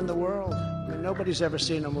anywhere in the world. I mean, nobody's ever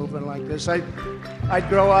seen a movement like this. I'd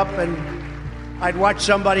grow up and I'd watch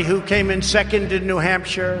somebody who came in second in New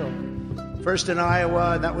Hampshire, or first in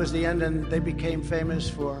Iowa, and that was the end, and they became famous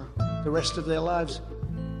for the rest of their lives.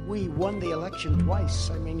 We won the election twice.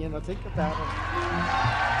 I mean, think about it.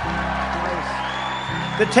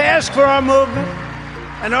 Twice. The task for our movement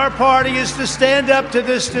and our party is to stand up to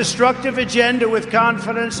this destructive agenda with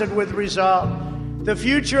confidence and with resolve. The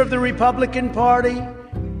future of the Republican Party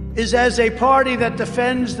is as a party that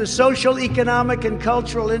defends the social, economic, and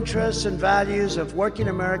cultural interests and values of working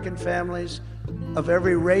American families of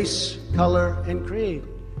every race, color, and creed.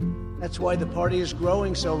 That's why the party is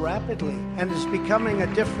growing so rapidly and is becoming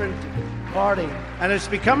a different party. And it's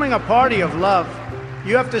becoming a party of love.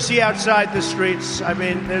 You have to see outside the streets. I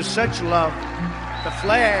mean, there's such love. The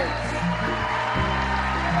flags.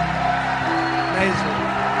 Amazing.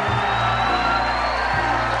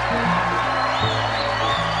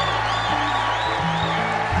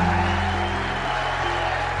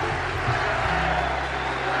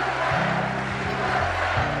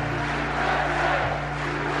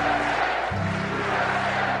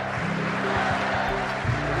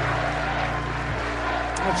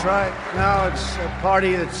 That's right. No, it's a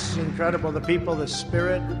party that's incredible. The people, the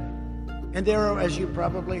spirit. And there are, as you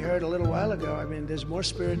probably heard a little while ago, I mean, there's more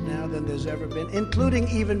spirit now than there's ever been, including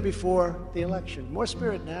even before the election. More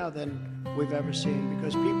spirit now than we've ever seen,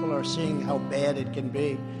 because people are seeing how bad it can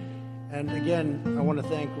be. And again, I want to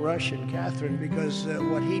thank Rush and Catherine, because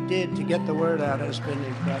what he did to get the word out has been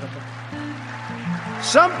incredible.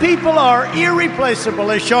 Some people are irreplaceable,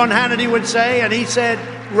 as Sean Hannity would say, and he said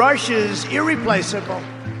Rush is irreplaceable.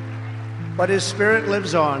 But his spirit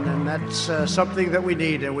lives on, and that's something that we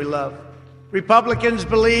need and we love. Republicans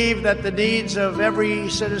believe that the needs of every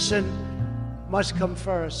citizen must come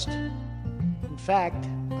first. In fact,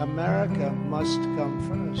 America must come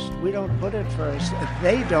first. We don't put it first.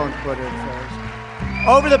 They don't put it first.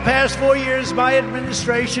 Over the past 4 years, my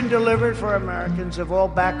administration delivered for Americans of all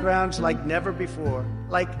backgrounds like never before.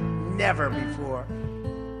 Like never before.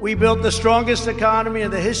 We built the strongest economy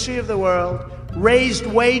in the history of the world, raised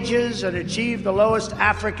wages, and achieved the lowest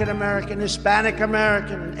African American, Hispanic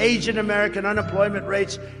American, and Asian American unemployment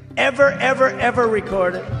rates ever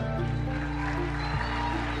recorded.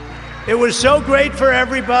 It was so great for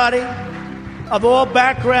everybody of all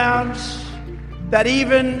backgrounds that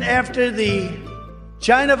even after the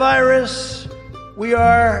China virus, we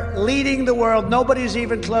are leading the world. Nobody's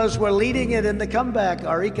even close. We're leading it in the comeback.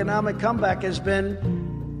 Our economic comeback has been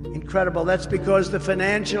incredible. That's because the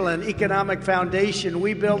financial and economic foundation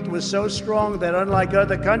we built was so strong that unlike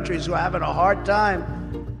other countries who are having a hard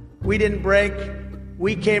time, we didn't break.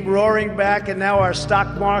 We came roaring back, and now our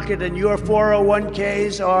stock market and your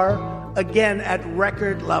 401ks are, again, at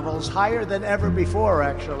record levels, higher than ever before,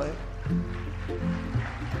 actually.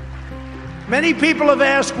 Many people have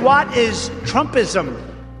asked, what is Trumpism?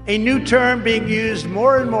 A new term being used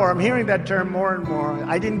more and more. I'm hearing that term more and more.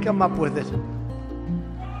 I didn't come up with it.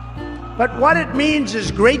 But what it means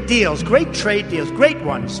is great deals, great trade deals, great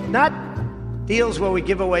ones. Not deals where we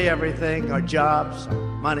give away everything, our jobs, our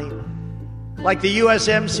money. Like the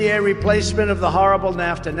USMCA replacement of the horrible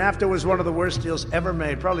NAFTA. NAFTA was one of the worst deals ever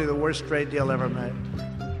made, probably the worst trade deal ever made.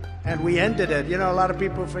 And we ended it. A lot of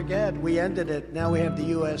people forget. We ended it. Now we have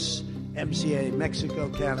the USMCA, Mexico,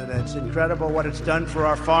 Canada. It's incredible what it's done for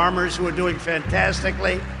our farmers, who are doing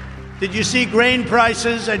fantastically. Did you see grain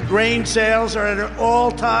prices and grain sales are at an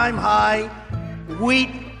all-time high? Wheat,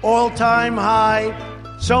 all-time high.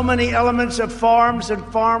 So many elements of farms and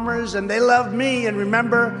farmers, and they love me. And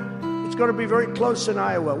remember, it's going to be very close in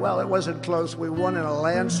Iowa. Well, it wasn't close. We won in a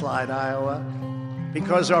landslide, Iowa,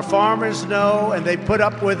 because our farmers know, and they put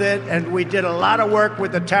up with it, and we did a lot of work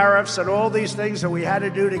with the tariffs and all these things that we had to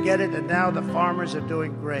do to get it, and now the farmers are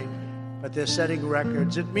doing great. But they're setting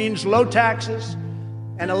records. It means low taxes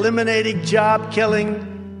and eliminating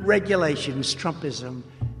job-killing regulations, Trumpism.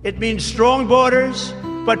 It means strong borders,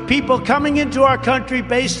 but people coming into our country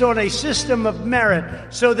based on a system of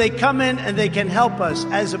merit, so they come in and they can help us,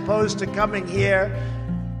 as opposed to coming here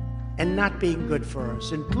and not being good for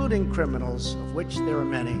us, including criminals, of which there are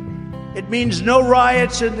many. It means no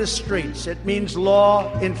riots in the streets. It means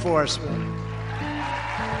law enforcement.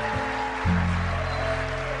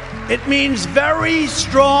 It means very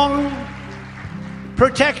strong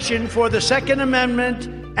protection for the Second Amendment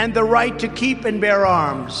and the right to keep and bear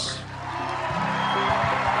arms.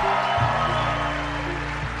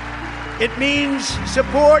 It means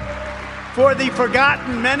support for the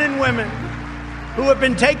forgotten men and women who have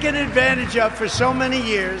been taken advantage of for so many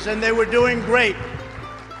years, and they were doing great.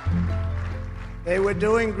 They were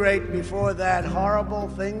doing great before that horrible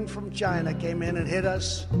thing from China came in and hit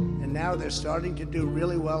us, and now they're starting to do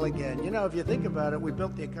really well again. You know, if you think about it, we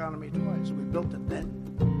built the economy twice. We built it then,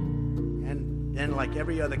 and then like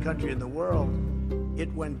every other country in the world,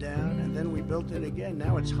 it went down, and then we built it again.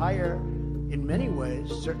 Now it's higher in many ways,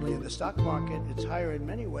 certainly in the stock market, it's higher in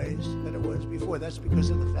many ways than it was before. That's because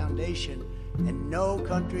of the foundation, and no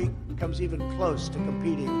country comes even close to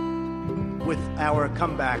competing with our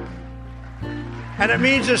comeback. And it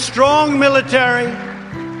means a strong military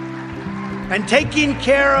and taking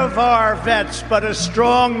care of our vets, but a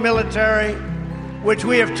strong military, which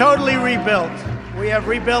we have totally rebuilt. We have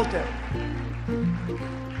rebuilt it.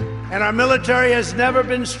 And our military has never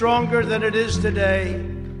been stronger than it is today.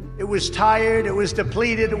 It was tired, it was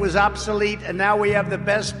depleted, it was obsolete, and now we have the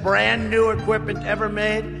best brand new equipment ever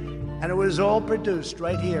made, and it was all produced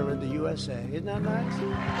right here in the USA. Isn't that nice?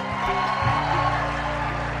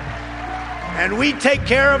 And we take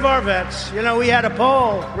care of our vets. You know, we had a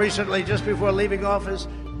poll recently, just before leaving office.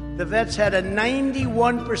 The vets had a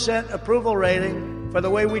 91% approval rating for the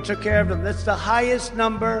way we took care of them. That's the highest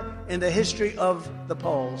number in the history of the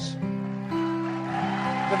polls.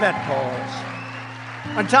 The vet polls.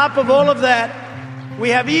 On top of all of that, we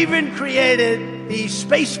have even created the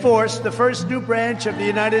Space Force, the first new branch of the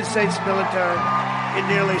United States military in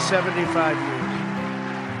nearly 75 years.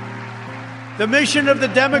 The mission of the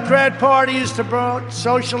Democrat Party is to promote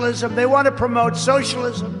socialism. They want to promote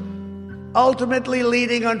socialism, ultimately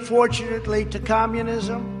leading, unfortunately, to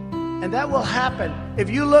communism. And that will happen. If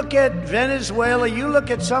you look at Venezuela, you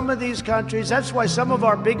look at some of these countries, that's why some of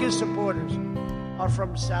our biggest supporters are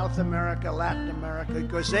from South America, Latin America,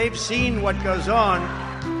 because they've seen what goes on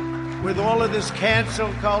with all of this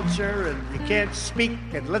cancel culture, and you can't speak,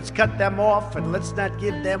 and let's cut them off, and let's not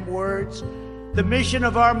give them words. The mission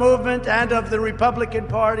of our movement and of the Republican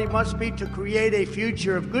Party must be to create a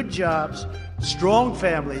future of good jobs, strong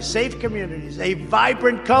families, safe communities, a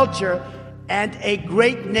vibrant culture, and a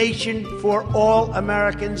great nation for all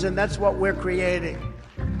Americans, and that's what we're creating.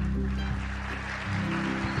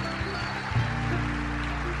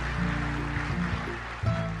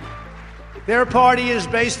 Their party is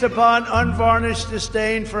based upon unvarnished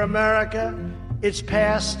disdain for America, its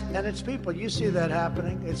past, and its people. You see that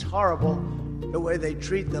happening. It's horrible, the way they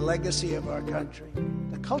treat the legacy of our country,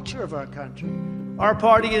 the culture of our country. Our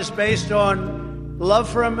party is based on love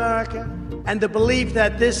for America and the belief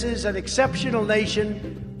that this is an exceptional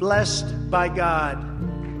nation blessed by God.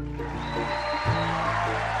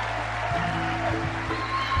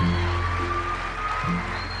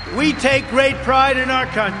 We take great pride in our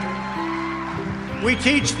country. We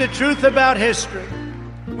teach the truth about history.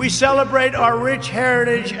 We celebrate our rich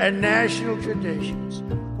heritage and national traditions.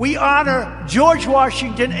 We honor George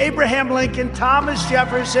Washington, Abraham Lincoln, Thomas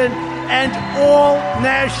Jefferson, and all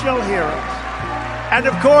national heroes. And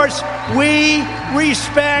of course, we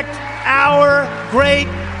respect our great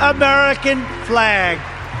American flag.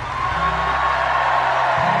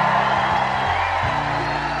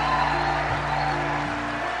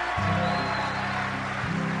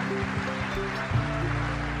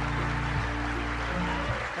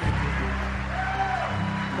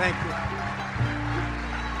 Thank you.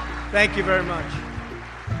 Thank you very much.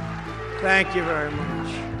 Thank you very much.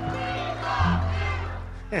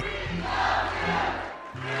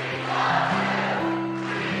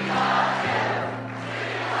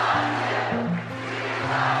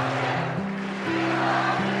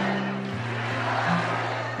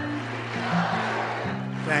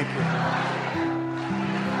 Thank you.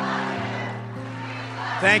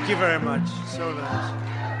 Thank you very much. So nice.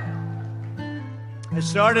 I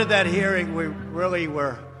started that hearing. We really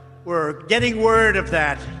were getting word of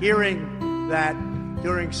that, hearing that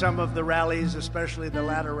during some of the rallies, especially the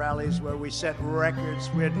latter rallies where we set records.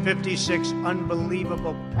 We had 56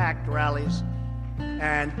 unbelievable packed rallies,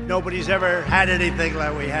 and nobody's ever had anything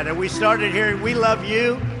like we had. And we started hearing, "We love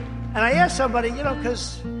you." And I asked somebody, you know,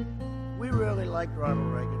 because we really liked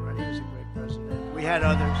Ronald Reagan, right? He was a great president. We had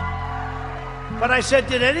others. But I said,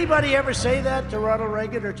 did anybody ever say that to Ronald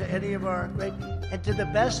Reagan or to any of our great... And to the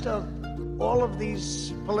best of all of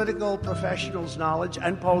these political professionals' knowledge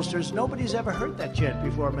and pollsters, nobody's ever heard that chant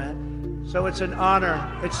before, man. So it's an honor.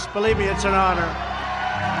 Believe me, it's an honor.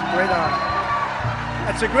 Great honor.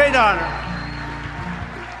 That's a great honor.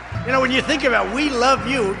 You know, when you think about "we love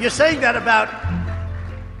you," you're saying that about,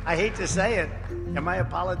 I hate to say it, am I a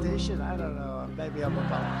politician? I don't know. Maybe I'm a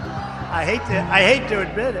politician. I hate to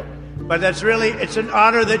admit it, but that's really, it's an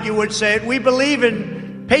honor that you would say it. We believe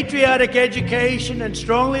in patriotic education, and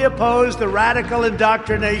strongly oppose the radical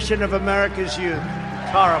indoctrination of America's youth.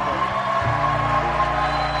 It's horrible.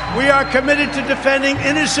 We are committed to defending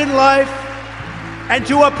innocent life and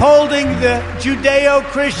to upholding the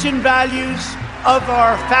Judeo-Christian values of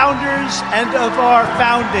our founders and of our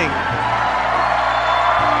founding.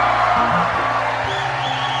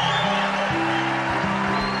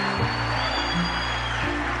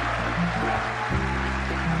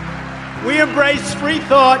 We embrace free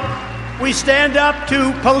thought, we stand up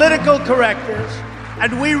to political correctors,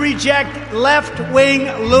 and we reject left-wing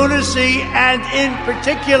lunacy, and in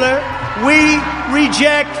particular, we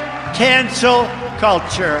reject cancel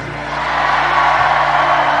culture.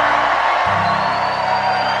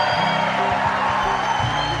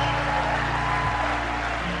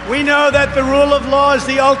 We know that the rule of law is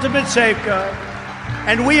the ultimate safeguard,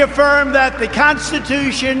 and we affirm that the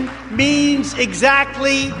Constitution means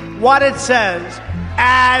exactly what it says,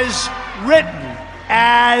 as written,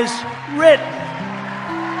 as written.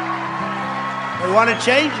 They want to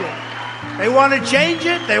change it. They want to change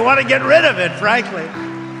it. They want to get rid of it, frankly.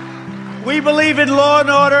 We believe in law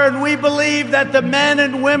and order, and we believe that the men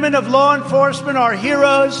and women of law enforcement are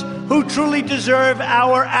heroes who truly deserve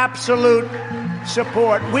our absolute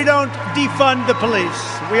support. We don't defund the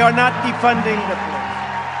police. We are not defunding the police.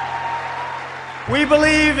 We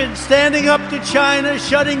believe in standing up to China,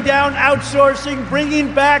 shutting down outsourcing,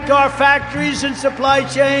 bringing back our factories and supply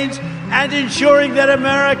chains, and ensuring that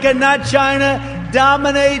America, not China,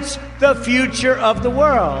 dominates the future of the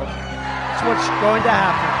world. That's what's going to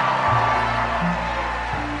happen.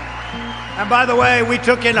 And by the way, we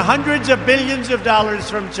took in hundreds of billions of dollars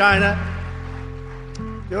from China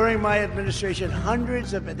during my administration.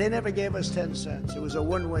 They never gave us 10 cents. It was a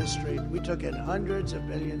one-way street. We took in hundreds of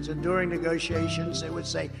billions, and during negotiations, they would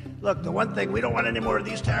say, look, the one thing, we don't want any more of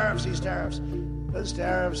these tariffs. Those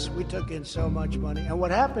tariffs, we took in so much money. And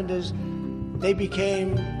what happened is they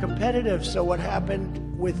became competitive. So what happened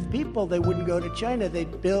with people, they wouldn't go to China.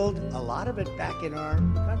 They'd build a lot of it back in our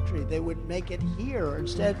country. They would make it here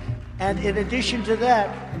instead. And in addition to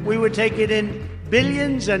that, we would take it in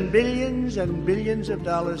billions and billions and billions of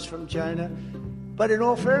dollars from China. But in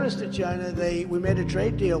all fairness to China, we made a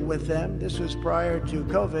trade deal with them. This was prior to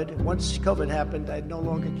COVID. Once COVID happened, I no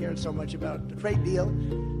longer cared so much about the trade deal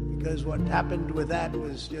because what happened with that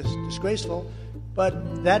was just disgraceful.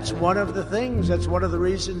 But that's one of the things, that's one of the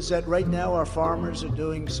reasons that right now our farmers are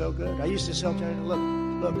doing so good. I used to tell China, look,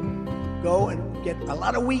 go and get a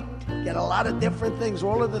lot of wheat, get a lot of different things,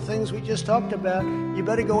 all of the things we just talked about. You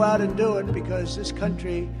better go out and do it because this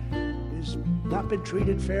country has not been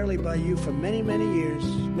treated fairly by you for many, many years.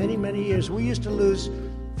 Many, many years. We used to lose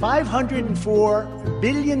 $504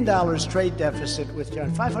 billion trade deficit with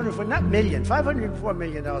China. $504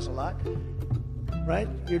 million a lot. Right?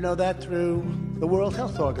 You know that through the World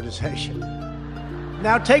Health Organization.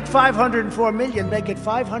 Now take $504 million, make it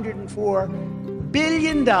 $504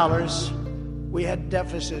 billion. We had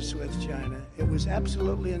deficits with China. It was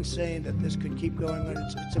absolutely insane that this could keep going on.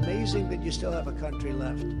 It's amazing that you still have a country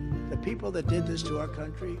left. The people that did this to our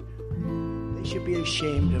country, they should be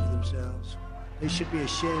ashamed of themselves. They should be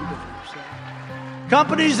ashamed of themselves.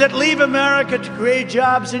 Companies that leave America to create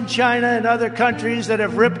jobs in China and other countries that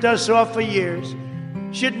have ripped us off for years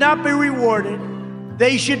should not be rewarded.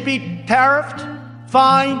 They should be tariffed,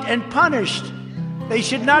 fined, and punished. They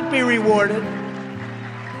should not be rewarded.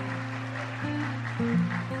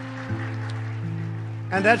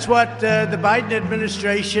 And that's what the Biden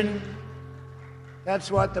administration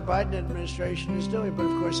is doing. But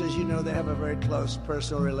of course, as you know, they have a very close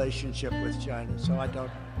personal relationship with China. So I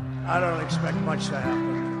don't expect much to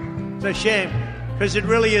happen. It's a shame because it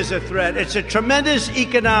really is a threat. It's a tremendous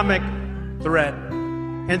economic threat.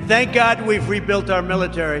 And thank God we've rebuilt our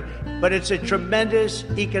military, but it's a tremendous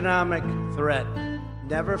economic threat.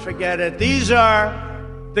 Never forget it. These are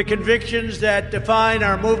the convictions that define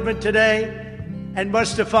our movement today and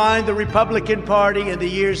must define the Republican Party in the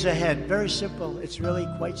years ahead. Very simple. It's really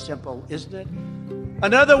quite simple, isn't it?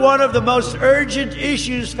 Another one of the most urgent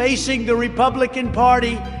issues facing the Republican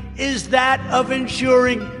Party is that of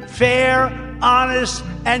ensuring fair, honest,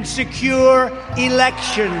 and secure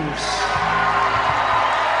elections.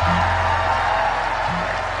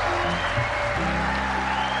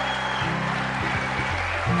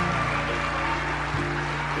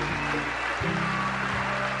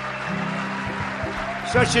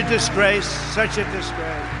 Such a disgrace, such a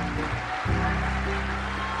disgrace.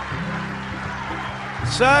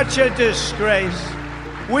 Such a disgrace.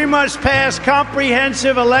 We must pass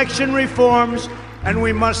comprehensive election reforms, and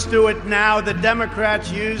we must do it now. The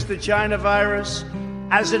Democrats used the China virus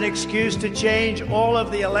as an excuse to change all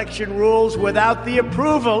of the election rules without the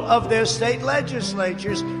approval of their state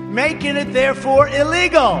legislatures, making it therefore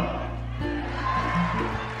illegal.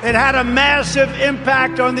 It had a massive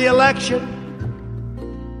impact on the election.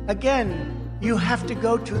 Again, you have to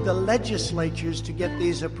go to the legislatures to get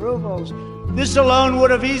these approvals. This alone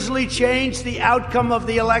would have easily changed the outcome of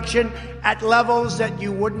the election at levels that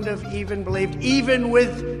you wouldn't have even believed. Even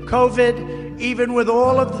with COVID, even with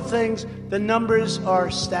all of the things, the numbers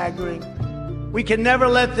are staggering. We can never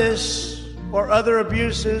let this or other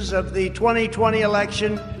abuses of the 2020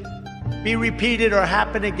 election be repeated or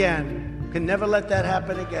happen again. We can never let that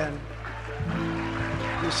happen again.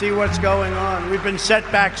 You see what's going on. We've been set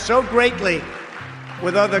back so greatly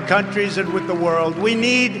with other countries and with the world. We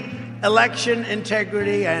need election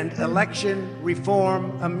integrity and election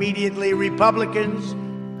reform immediately. Republicans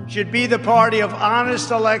should be the party of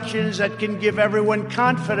honest elections that can give everyone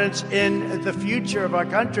confidence in the future of our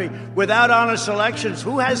country. Without honest elections,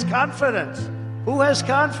 who has confidence? Who has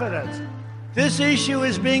confidence? This issue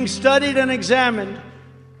is being studied and examined.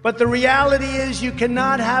 But the reality is you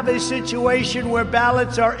cannot have a situation where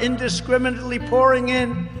ballots are indiscriminately pouring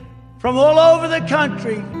in from all over the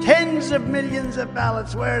country. Tens of millions of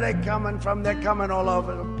ballots. Where are they coming from? They're coming all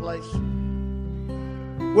over the place.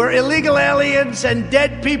 Where illegal aliens and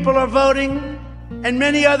dead people are voting, and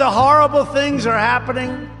many other horrible things are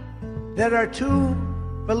happening that are too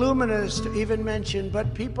voluminous to even mention.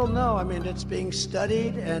 But people know. I mean, it's being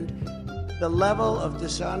studied, and the level of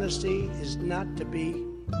dishonesty is not to be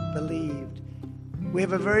believed. We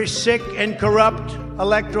have a very sick and corrupt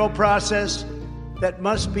electoral process that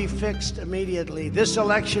must be fixed immediately. This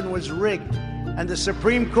election was rigged, and the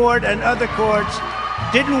Supreme Court and other courts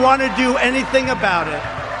didn't want to do anything about it.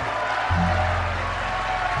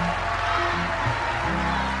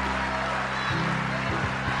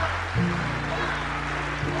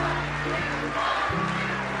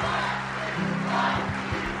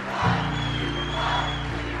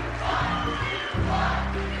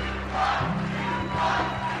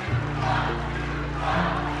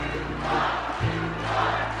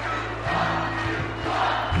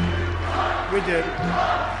 We did.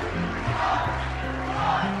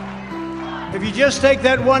 If you just take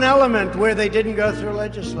that one element where they didn't go through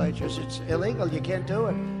legislatures, it's illegal. You can't do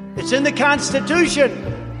it. It's in the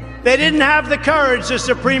Constitution. They didn't have the courage, the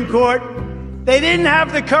Supreme Court. They didn't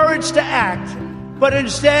have the courage to act, but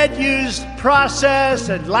instead used process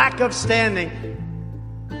and lack of standing.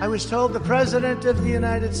 I was told the President of the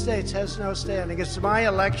United States has no standing. It's my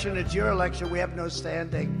election, it's your election, we have no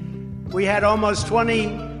standing. We had almost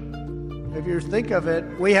 20... If you think of it,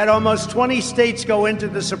 we had almost 20 states go into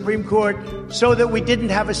the Supreme Court so that we didn't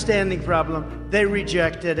have a standing problem. They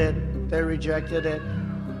rejected it. They rejected it.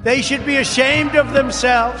 They should be ashamed of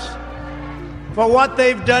themselves for what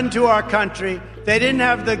they've done to our country. They didn't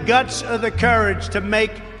have the guts or the courage to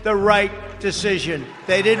make the right decision.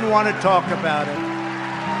 They didn't want to talk about it.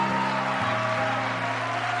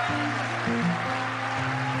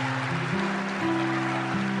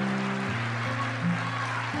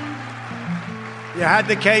 You had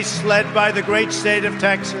the case led by the great state of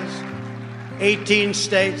Texas. 18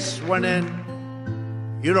 states went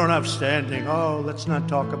in. You don't have standing. Oh, let's not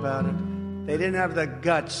talk about it. They didn't have the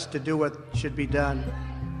guts to do what should be done.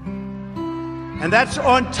 And that's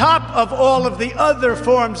on top of all of the other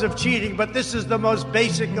forms of cheating, but this is the most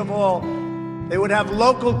basic of all. They would have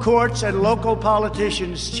local courts and local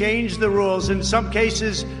politicians change the rules, in some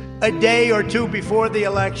cases a day or two before the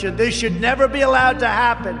election. This should never be allowed to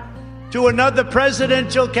happen. To another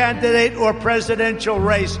presidential candidate or presidential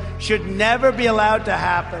race should never be allowed to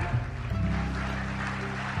happen.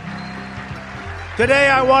 Today,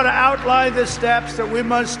 I want to outline the steps that we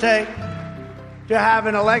must take to have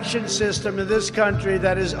an election system in this country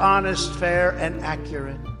that is honest, fair, and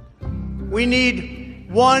accurate. We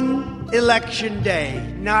need one election day,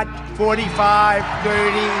 not 45,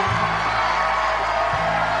 30.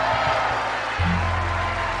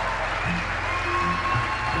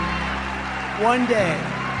 One day,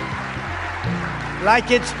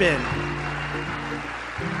 like it's been.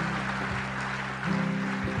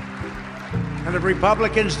 And if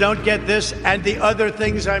Republicans don't get this and the other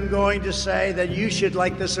things I'm going to say, then you should,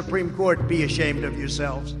 like the Supreme Court, be ashamed of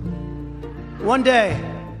yourselves. One day.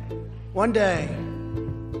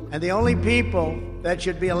 And the only people that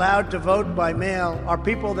should be allowed to vote by mail are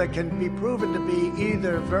people that can be proven to be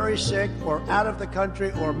either very sick or out of the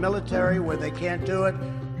country or military where they can't do it.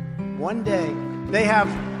 One day. They have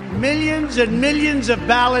millions and millions of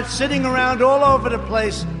ballots sitting around all over the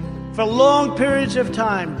place for long periods of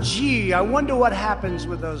time. Gee, I wonder what happens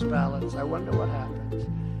with those ballots. I wonder what happens.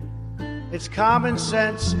 It's common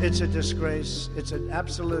sense. It's a disgrace. It's an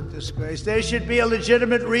absolute disgrace. There should be a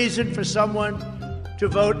legitimate reason for someone to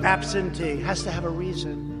vote absentee. It has to have a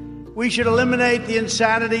reason. We should eliminate the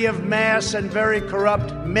insanity of mass and very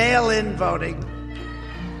corrupt mail-in voting.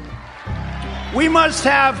 We must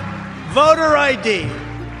have voter ID.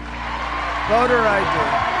 Voter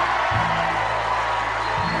ID.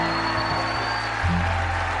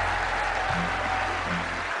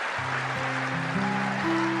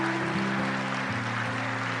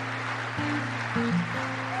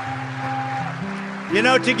 You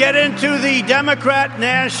know, to get into the Democrat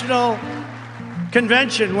National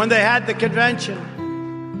Convention, when they had the convention,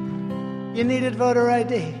 you needed voter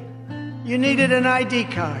ID. You needed an ID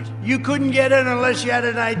card. You couldn't get in unless you had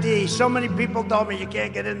an ID. So many people told me you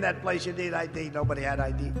can't get in that place, you need ID. Nobody had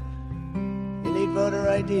ID. You need voter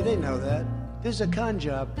ID. They know that. This is a con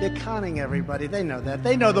job. They're conning everybody. They know that.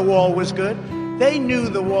 They know the wall was good. They knew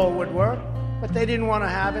the wall would work, but they didn't want to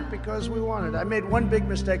have it because we wanted it. I made one big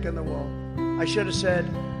mistake on the wall. I should have said,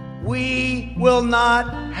 we will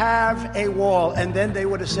not have a wall. And then they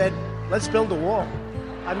would have said, let's build a wall.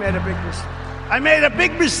 I made a big mistake. I made a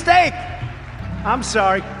big mistake. I'm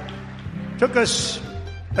sorry. Took us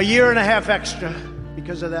a year and a half extra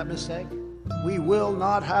because of that mistake. We will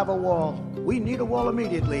not have a wall. We need a wall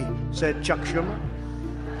immediately, said Chuck Schumer.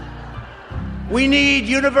 We need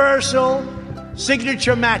universal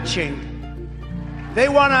signature matching. They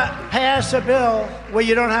want to pass a bill where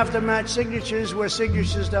you don't have to match signatures, where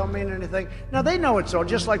signatures don't mean anything. Now, they know it's all,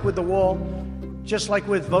 just like with the wall, just like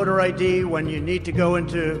with voter ID, when you need to go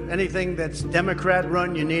into anything that's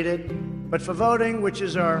Democrat-run, you need it. But for voting, which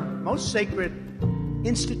is our most sacred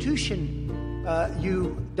institution,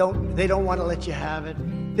 they don't want to let you have it.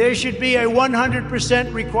 There should be a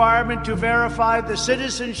 100% requirement to verify the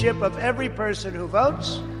citizenship of every person who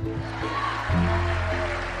votes.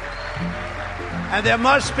 And there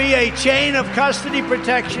must be a chain of custody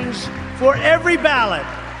protections for every ballot.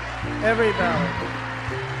 Every ballot.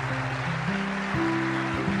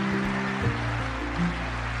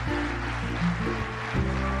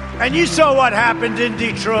 And you saw what happened in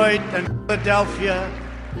Detroit and Philadelphia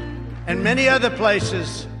and many other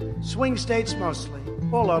places. Swing states mostly.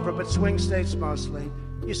 All over, but swing states mostly.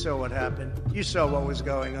 You saw what happened. You saw what was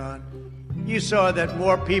going on. You saw that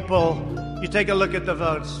more people, you take a look at the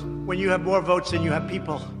votes. When you have more votes than you have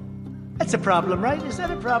people, that's a problem, right? Is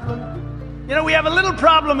that a problem? You know, we have a little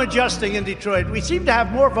problem adjusting in Detroit. We seem to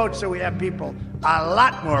have more votes than we have people. A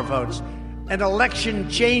lot more votes. An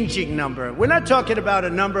election-changing number. We're not talking about a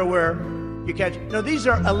number where you catch... No, these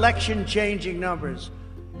are election-changing numbers.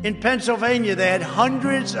 In Pennsylvania, they had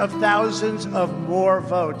hundreds of thousands of more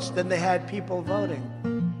votes than they had people voting.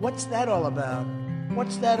 What's that all about?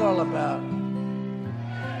 What's that all about?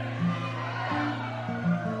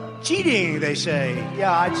 Cheating, they say.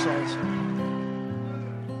 Yeah, I'd say so.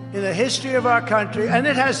 In the history of our country, and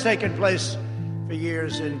it has taken place for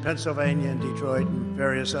years in Pennsylvania and Detroit and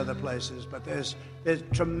various other places, but there's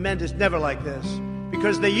tremendous, never like this,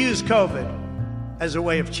 because they use COVID as a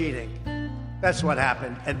way of cheating. That's what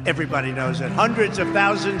happened, and everybody knows it. Hundreds of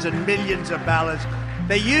thousands and millions of ballots.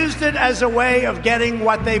 They used it as a way of getting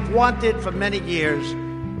what they've wanted for many years,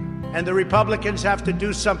 and the Republicans have to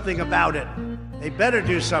do something about it. They better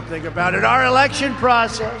do something about it. Our election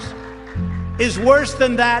process is worse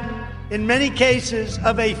than that, in many cases,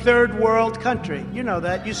 of a third world country. You know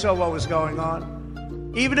that. You saw what was going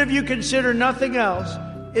on. Even if you consider nothing else,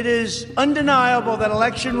 it is undeniable that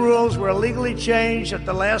election rules were illegally changed at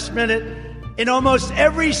the last minute in almost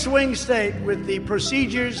every swing state, with the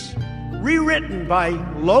procedures rewritten by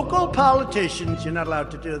local politicians. You're not allowed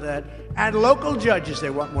to do that. And local judges. They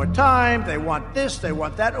want more time, they want this, they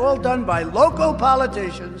want that, all done by local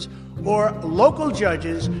politicians or local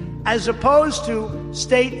judges, as opposed to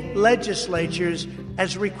state legislatures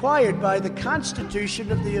as required by the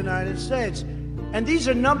Constitution of the United States. And these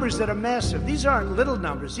are numbers that are massive. These aren't little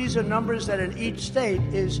numbers. These are numbers that in each state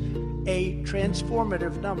is a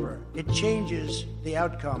transformative number. It changes the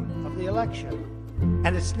outcome of the election.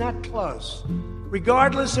 And it's not close.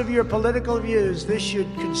 Regardless of your political views, this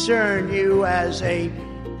should concern you as a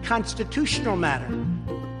constitutional matter.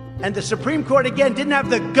 And the Supreme Court, again, didn't have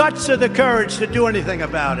the guts or the courage to do anything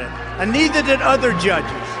about it. And neither did other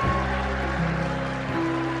judges.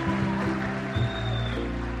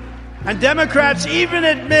 And Democrats even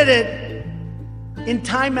admitted in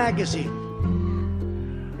Time magazine,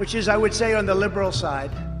 which is, I would say, on the liberal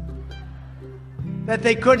side, that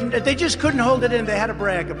they just couldn't hold it in. They had to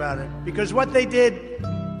brag about it. Because what they did,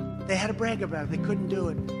 they had to brag about it. They couldn't do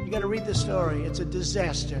it. You got to read the story. It's a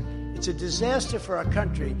disaster. It's a disaster for our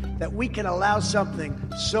country that we can allow something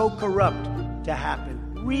so corrupt to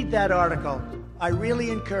happen. Read that article. I really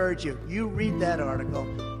encourage you. You read that article.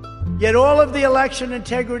 Yet all of the election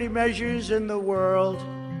integrity measures in the world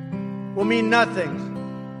will mean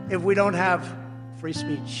nothing if we don't have free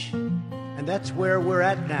speech. And that's where we're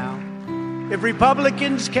at now. If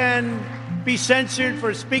Republicans can be censored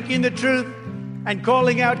for speaking the truth and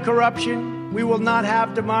calling out corruption, we will not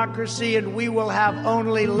have democracy, and we will have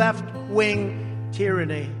only left-wing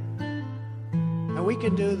tyranny. And we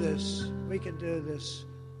can do this. We can do this.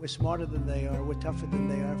 We're smarter than they are. We're tougher than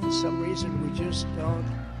they are. For some reason, we just don't.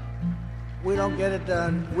 We don't get it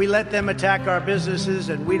done. We let them attack our businesses,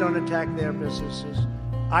 and we don't attack their businesses.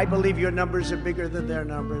 I believe your numbers are bigger than their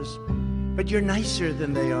numbers, but you're nicer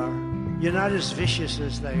than they are. You're not as vicious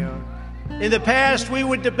as they are. In the past, we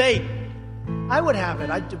would debate. I would have it.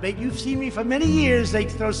 I'd debate. You've seen me for many years. They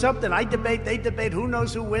throw something. I debate. They debate. Who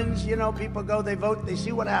knows who wins? You know, people go, they vote, they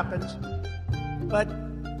see what happens. But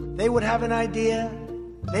they would have an idea.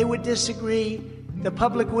 They would disagree. The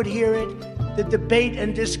public would hear it. The debate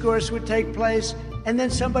and discourse would take place. And then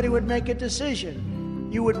somebody would make a decision.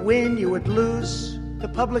 You would win. You would lose. The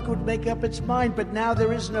public would make up its mind. But now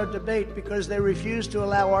there is no debate because they refuse to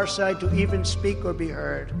allow our side to even speak or be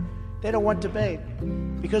heard. They don't want debate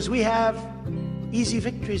because we have easy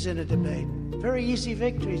victories in a debate. Very easy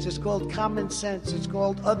victories. It's called common sense. It's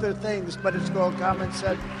called other things, but it's called common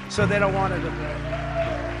sense. So they don't want a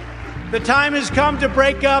debate. The time has come to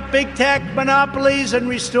break up big tech monopolies and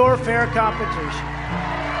restore fair competition.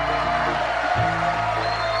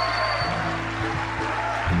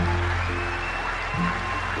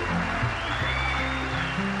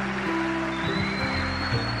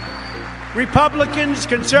 Republicans,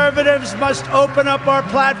 conservatives must open up our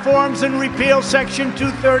platforms and repeal Section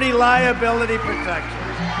 230 liability protection.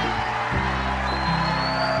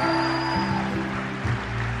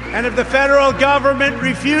 And if the federal government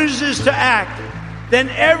refuses to act, then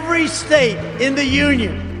every state in the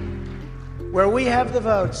union where we have the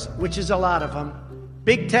votes, which is a lot of them,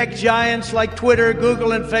 big tech giants like Twitter,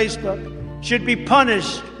 Google, and Facebook should be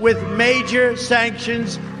punished with major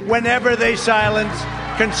sanctions whenever they silence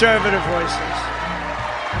conservative voices.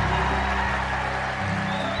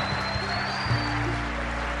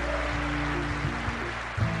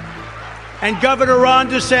 And Governor Ron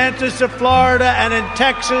DeSantis of Florida and in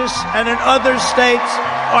Texas and in other states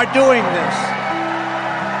are doing this.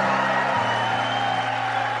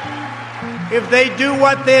 If they do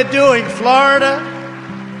what they're doing, Florida,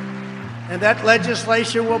 and that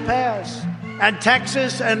legislation will pass, and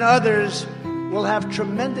Texas and others will have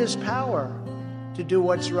tremendous power to do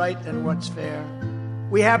what's right and what's fair.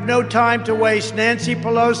 We have no time to waste. Nancy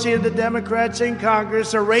Pelosi and the Democrats in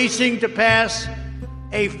Congress are racing to pass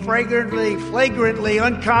a flagrantly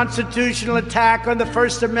unconstitutional attack on the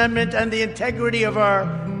First Amendment and the integrity of our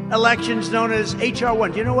elections, known as H.R.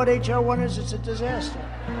 1. Do you know what H.R. 1 is? It's a disaster.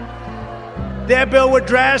 Their bill would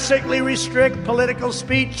drastically restrict political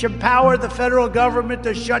speech, empower the federal government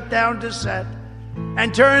to shut down dissent,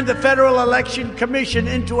 and turn the Federal Election Commission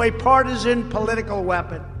into a partisan political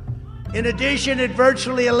weapon. In addition, it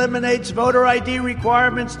virtually eliminates voter ID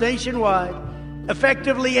requirements nationwide,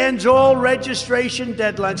 effectively ends all registration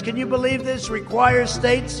deadlines. Can you believe this? Requires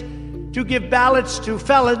states to give ballots to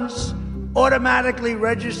felons, automatically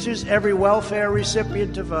registers every welfare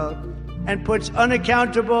recipient to vote, and puts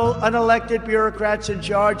unaccountable, unelected bureaucrats in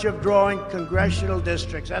charge of drawing congressional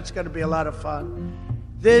districts. That's going to be a lot of fun.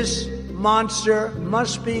 This monster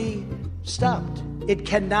must be stopped. It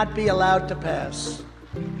cannot be allowed to pass.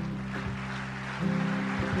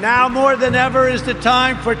 Now more than ever is the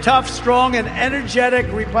time for tough, strong, and energetic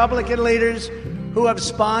Republican leaders who have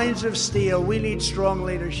spines of steel. We need strong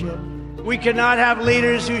leadership. We cannot have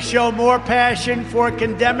leaders who show more passion for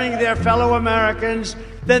condemning their fellow Americans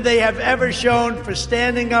than they have ever shown for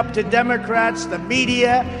standing up to Democrats, the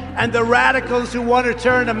media, and the radicals who want to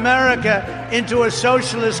turn America into a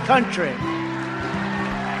socialist country.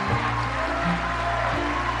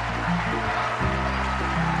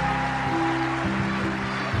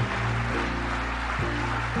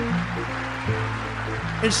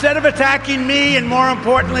 Instead of attacking me and, more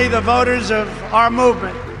importantly, the voters of our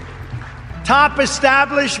movement, top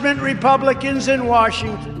establishment Republicans in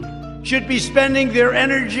Washington should be spending their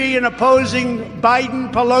energy in opposing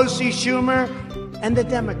Biden, Pelosi, Schumer, and the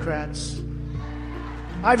Democrats.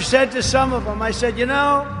 I've said to some of them, I said, you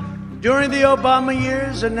know, during the Obama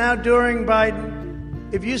years and now during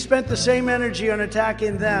Biden, if you spent the same energy on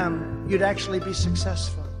attacking them, you'd actually be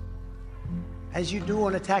successful, as you do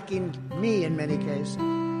on attacking me in many cases.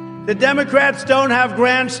 The Democrats don't have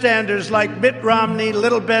grandstanders like Mitt Romney,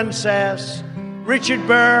 Little Ben Sass, Richard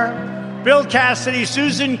Burr, Bill Cassidy,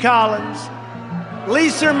 Susan Collins,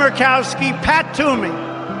 Lisa Murkowski, Pat Toomey.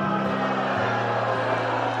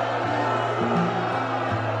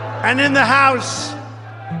 And in the House,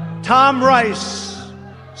 Tom Rice,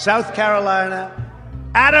 South Carolina,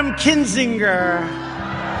 Adam Kinzinger,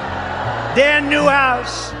 Dan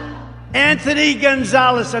Newhouse, Anthony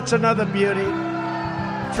Gonzalez, that's another beauty,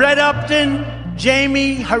 Fred Upton,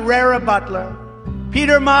 Jamie Herrera Butler,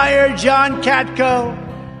 Peter Meyer, John Katko,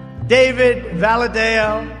 David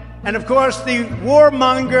Valadeo, and of course the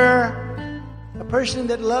warmonger, a person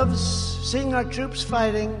that loves seeing our troops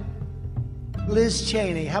fighting, Liz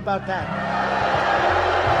Cheney. How about that?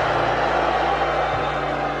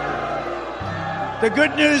 The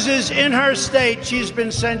good news is in her state, she's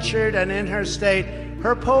been censured, and in her state,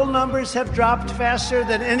 her poll numbers have dropped faster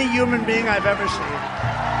than any human being I've ever seen.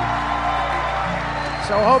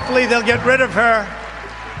 So hopefully they'll get rid of her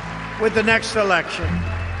with the next election.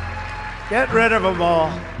 Get rid of them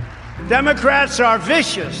all. Democrats are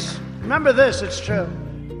vicious. Remember this, it's true.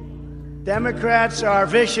 Democrats are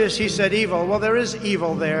vicious. He said evil. Well, there is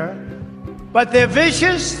evil there. But they're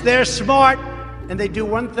vicious, they're smart, and they do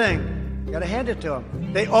one thing. You gotta hand it to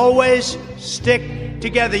them. They always stick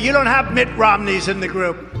together. You don't have Mitt Romneys in the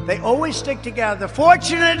group. They always stick together.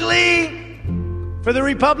 Fortunately, for the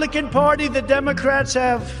Republican Party, the Democrats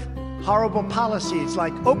have horrible policies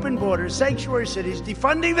like open borders, sanctuary cities,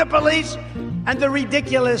 defunding the police, and the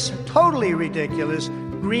ridiculous, totally ridiculous,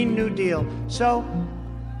 Green New Deal. So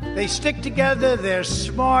they stick together, they're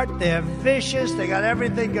smart, they're vicious, they got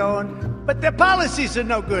everything going, but their policies are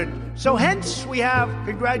no good. So hence we have,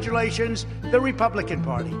 congratulations, the Republican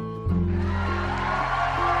Party.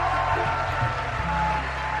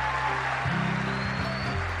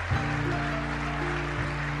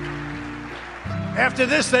 After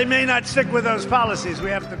this, they may not stick with those policies. We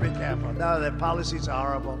have to be careful. No, their policies are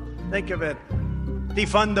horrible. Think of it.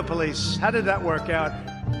 Defund the police. How did that work out?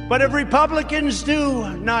 But if Republicans do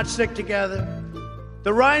not stick together,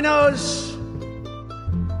 the rhinos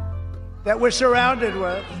that we're surrounded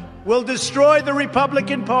with will destroy the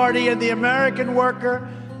Republican Party and the American worker,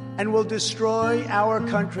 and will destroy our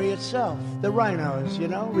country itself. The rhinos, you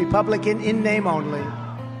know, Republican in name only.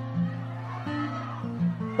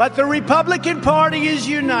 But the Republican Party is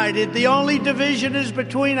united. The only division is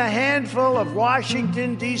between a handful of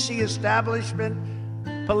Washington, D.C. establishment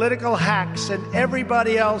political hacks and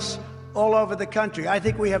everybody else all over the country. I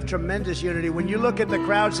think we have tremendous unity. When you look at the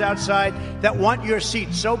crowds outside that want your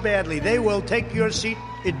seat so badly, they will take your seat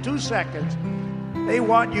in 2 seconds. They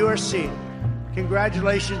want your seat.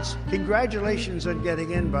 Congratulations. Congratulations on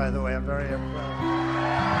getting in, by the way. I'm very proud.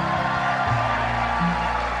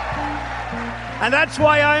 And that's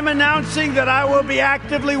why I'm announcing that I will be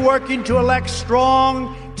actively working to elect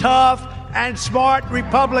strong, tough, and smart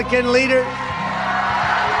Republican leaders.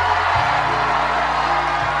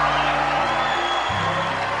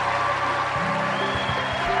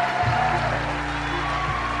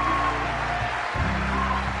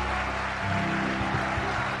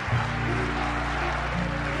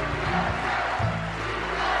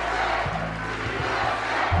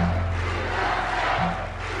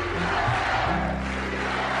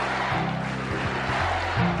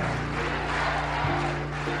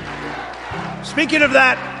 Speaking of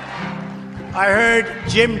that, I heard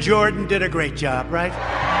Jim Jordan did a great job, right?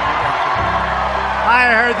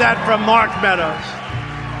 I heard that from Mark Meadows.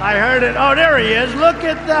 I heard it. Oh, there he is. Look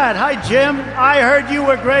at that. Hi, Jim. I heard you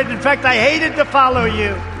were great. In fact, I hated to follow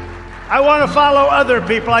you. I want to follow other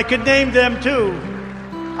people. I could name them, too.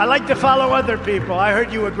 I like to follow other people. I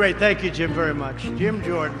heard you were great. Thank you, Jim, very much. Jim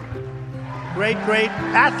Jordan. Great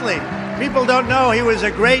athlete. People don't know he was a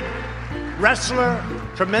great wrestler.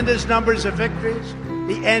 Tremendous numbers of victories.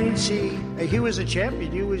 He was a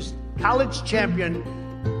champion. He was college champion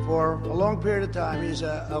for a long period of time. He's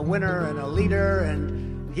a winner and a leader,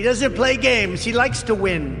 and he doesn't play games. He likes to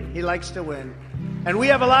win. He likes to win. And we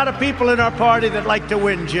have a lot of people in our party that like to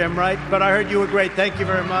win, Jim, right? But I heard you were great. Thank you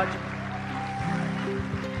very much.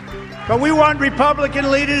 But we want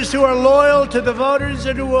Republican leaders who are loyal to the voters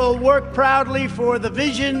and who will work proudly for the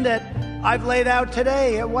vision that I've laid out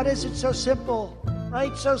today. What is it? So simple.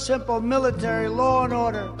 Right? So simple. Military, law and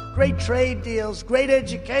order, great trade deals, great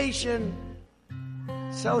education.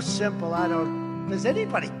 So simple. Does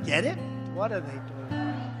anybody get it? What are they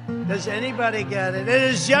doing? Does anybody get it? It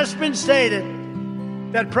has just been stated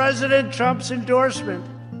that President Trump's endorsement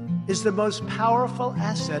is the most powerful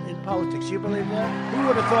asset in politics. You believe that? Who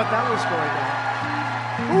would have thought that was going to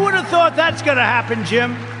happen? Who would have thought that's going to happen,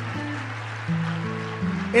 Jim?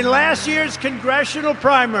 In last year's congressional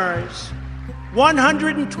primaries,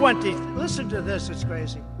 120, listen to this, it's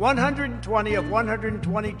crazy. 120 of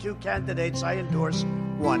 122 candidates I endorsed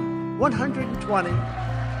won. 120.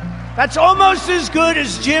 That's almost as good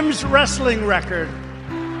as Jim's wrestling record.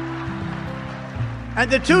 And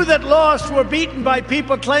the two that lost were beaten by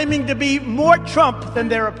people claiming to be more Trump than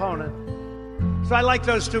their opponent. So I like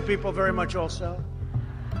those two people very much also.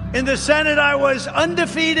 In the Senate, I was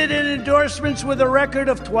undefeated in endorsements with a record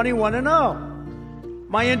of 21-0.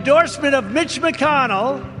 My endorsement of Mitch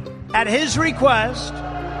McConnell, at his request, it's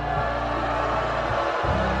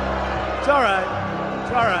all right,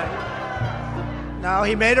 it's all right. Now,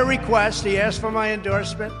 he made a request, he asked for my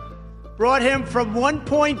endorsement, brought him from 1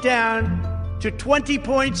 point down to 20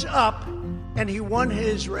 points up, and he won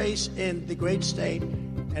his race in the great state,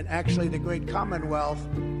 and actually the great Commonwealth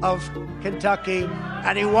of Kentucky,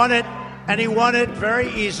 and he won it very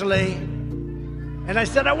easily. And I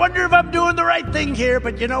said, I wonder if I'm doing the right thing here,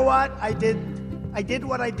 but you know what? I did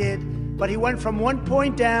what I did, but he went from 1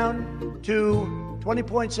 point down to 20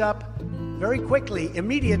 points up very quickly,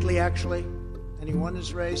 immediately actually, and he won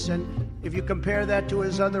his race. And if you compare that to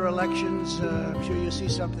his other elections, I'm sure you'll see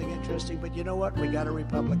something interesting. But you know what? We got a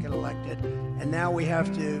Republican elected, and now we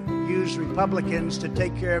have to use Republicans to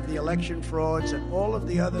take care of the election frauds and all of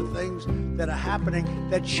the other things that are happening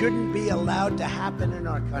that shouldn't be allowed to happen in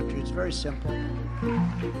our country. It's very simple.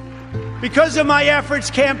 Because of my efforts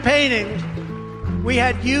campaigning, we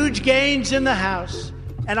had huge gains in the House,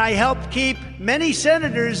 and I helped keep many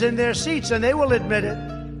senators in their seats, and they will admit it,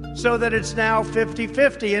 so that it's now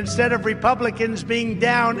 50-50 instead of Republicans being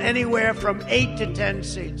down anywhere from 8 to 10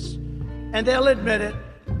 seats. And they'll admit it.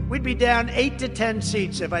 We'd be down 8 to 10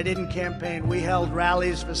 seats if I didn't campaign. We held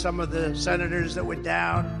rallies for some of the senators that were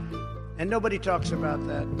down, and nobody talks about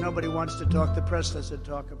that. Nobody wants to talk. The press doesn't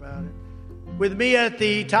talk about it. With me at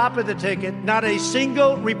the top of the ticket, not a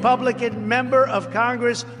single Republican member of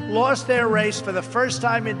Congress lost their race for the first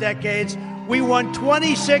time in decades. We won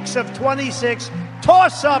 26 of 26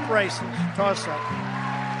 toss-up races. Toss-up.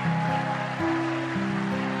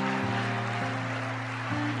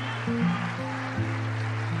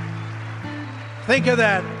 Think of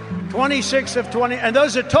that. 26 of 20. And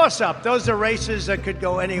those are toss-up. Those are races that could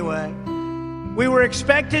go anyway. We were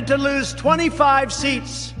expected to lose 25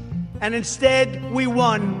 seats, and instead we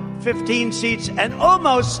won 15 seats and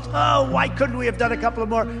almost, why couldn't we have done a couple of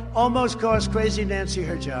more? Almost cost Crazy Nancy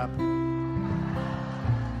her job.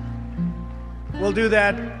 We'll do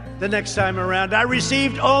that the next time around. I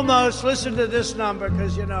received almost, listen to this number,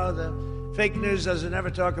 because, you know, the fake news doesn't ever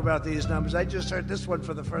talk about these numbers. I just heard this one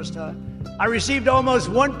for the first time. I received almost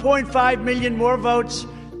 1.5 million more votes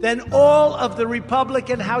than all of the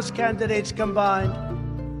Republican House candidates combined.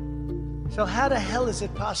 So how the hell is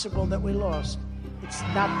it possible that we lost? It's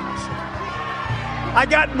not possible. I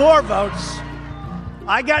got more votes.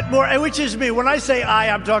 I got more, which is me. When I say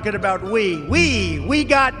I'm talking about we. We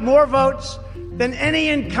got more votes than any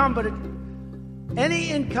incumbent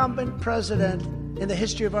president in the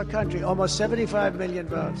history of our country. Almost 75 million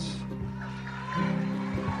votes.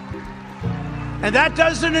 And that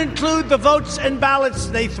doesn't include the votes and ballots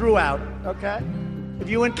they threw out, okay? If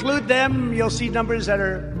you include them, you'll see numbers that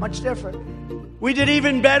are much different. We did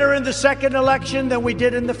even better in the second election than we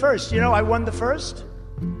did in the first. You know, I won the first,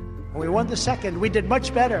 and we won the second. We did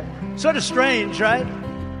much better. Sort of strange, right?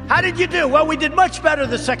 How did you do? Well, we did much better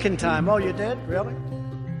the second time. Oh, you did? Really?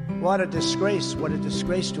 What a disgrace. What a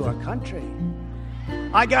disgrace to our country.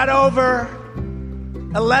 I got over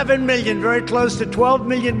 11 million, very close to 12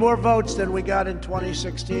 million more votes than we got in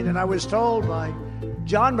 2016. And I was told by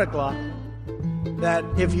John McLaughlin that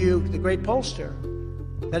the great pollster,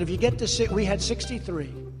 that if you get to, we had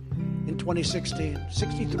 63 in 2016,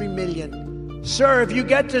 63 million. Sir, if you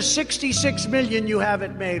get to 66 million, you have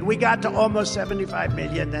it made. We got to almost 75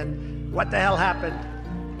 million, then what the hell happened?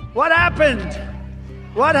 What happened?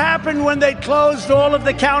 What happened when they closed all of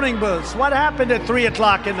the counting booths? What happened at 3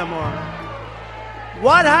 o'clock in the morning?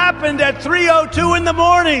 What happened at 3:02 in the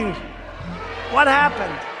morning? What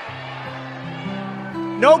happened?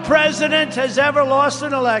 No president has ever lost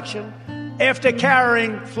an election after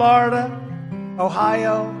carrying Florida,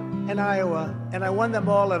 Ohio, and Iowa. And I won them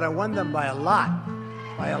all, and I won them by a lot.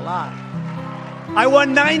 By a lot. I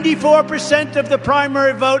won 94% of the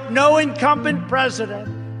primary vote. No incumbent president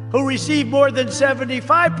who received more than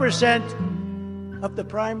 75% of the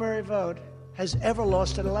primary vote has ever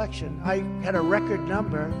lost an election. I had a record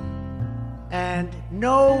number, and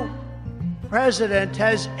no president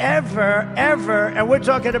has ever, and we're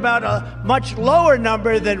talking about a much lower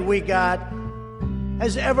number than we got,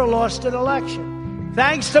 has ever lost an election.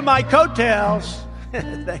 Thanks to my coattails,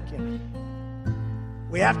 Thank you.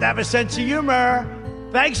 We have to have a sense of humor.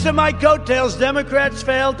 Thanks to my coattails, Democrats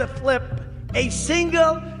failed to flip a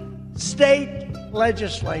single state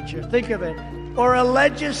legislature, think of it, or a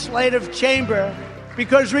legislative chamber,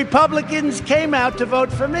 because Republicans came out to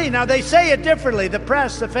vote for me. Now, they say it differently. The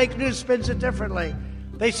press, the fake news spins it differently.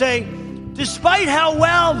 They say, despite how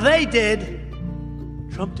well they did,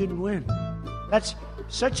 Trump didn't win. That's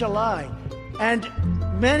such a lie. And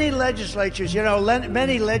many legislators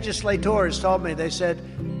told me, they said,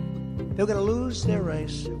 they're going to lose their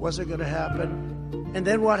race. It wasn't going to happen. And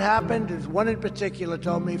then what happened is one in particular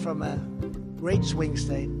told me from a great swing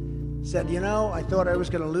state, said, I thought I was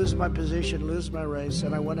going to lose my position, lose my race.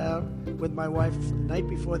 And I went out with my wife the night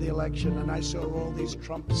before the election, and I saw all these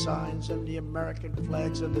Trump signs and the American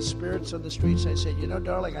flags and the spirits on the streets. I said,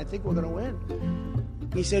 darling, I think we're going to win.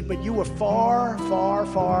 He said, but you were far, far,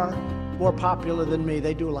 far more popular than me.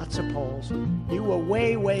 They do lots of polls. You were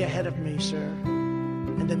way, way ahead of me, sir.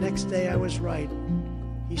 And the next day I was right.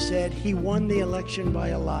 He said, he won the election by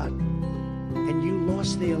a lot, and you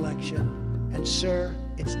lost the election. And sir,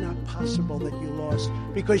 it's not possible that you lost,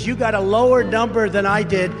 because you got a lower number than I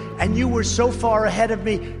did, and you were so far ahead of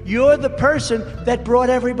me. You're the person that brought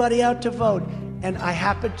everybody out to vote. And I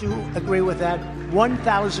happen to agree with that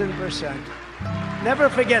 1,000%. Never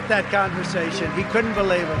forget that conversation. He couldn't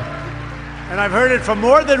believe it. And I've heard it from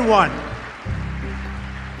more than one.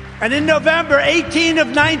 And in November, 18 of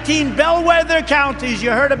 19 bellwether counties,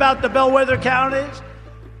 you heard about the bellwether counties?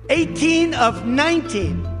 18 of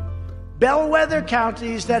 19 bellwether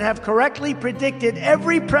counties that have correctly predicted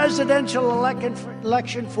every presidential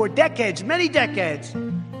election for decades, many decades,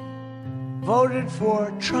 voted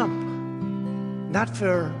for Trump, not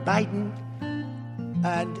for Biden.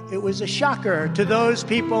 And it was a shocker to those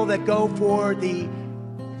people that go for the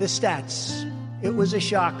stats. It was a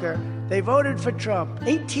shocker. They voted for Trump.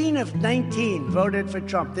 18 of 19 voted for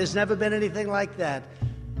Trump. There's never been anything like that.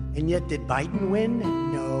 And yet, did Biden win?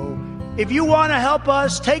 No. If you want to help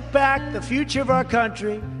us take back the future of our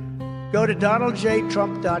country, go to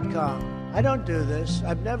DonaldJTrump.com. I don't do this.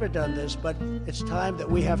 I've never done this, but it's time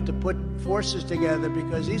that we have to put forces together,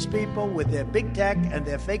 because these people with their big tech and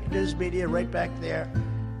their fake news media right back there,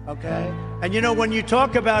 okay? And when you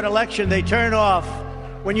talk about election, they turn off.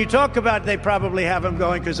 When you talk about, they probably have them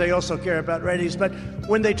going because they also care about ratings, but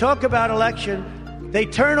when they talk about election, they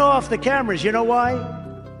turn off the cameras. You know why?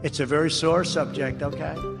 It's a very sore subject,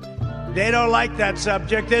 okay? They don't like that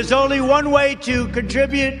subject. There's only one way to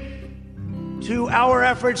contribute to our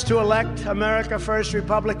efforts to elect America First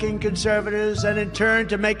Republican conservatives, and in turn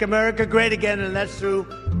to make America great again, and that's through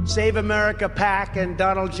Save America PAC and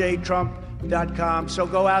DonaldJTrump.com. So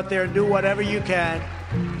go out there and do whatever you can,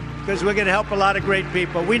 because we're going to help a lot of great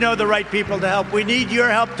people. We know the right people to help. We need your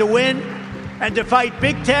help to win and to fight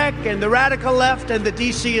big tech and the radical left and the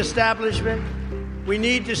D.C. establishment. We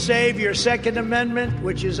need to save your Second Amendment,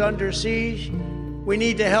 which is under siege. We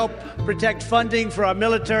need to help protect funding for our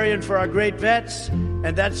military and for our great vets,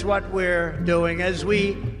 and that's what we're doing. As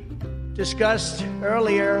we discussed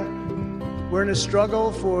earlier, we're in a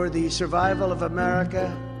struggle for the survival of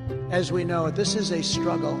America as we know it. This is a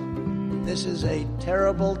struggle. This is a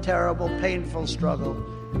terrible, terrible, painful struggle.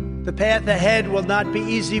 The path ahead will not be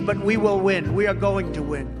easy, but we will win. We are going to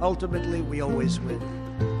win. Ultimately, we always win.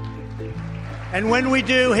 And when we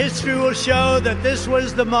do, history will show that this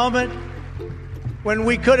was the moment when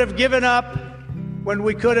we could have given up, when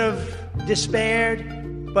we could have despaired,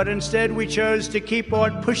 but instead we chose to keep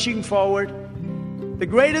on pushing forward. The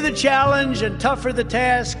greater the challenge and tougher the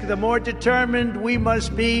task, the more determined we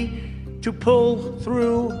must be to pull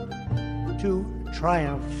through to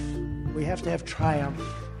triumph. We have to have triumph.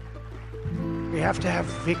 We have to have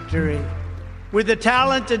victory. With the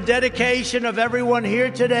talent and dedication of everyone here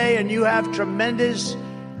today, and you have tremendous,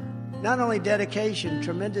 not only dedication,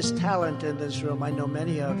 tremendous talent in this room. I know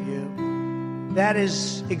many of you. That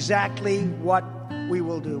is exactly what we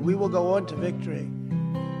will do. We will go on to victory.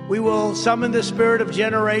 We will summon the spirit of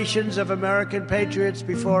generations of American patriots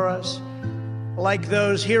before us, like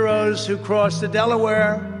those heroes who crossed the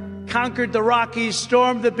Delaware, conquered the Rockies,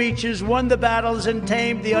 stormed the beaches, won the battles, and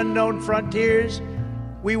tamed the unknown frontiers.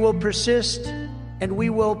 We will persist and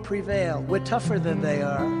we will prevail. We're tougher than they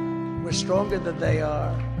are. We're stronger than they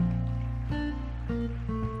are.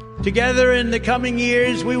 Together in the coming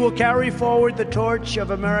years, we will carry forward the torch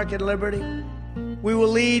of American liberty. We will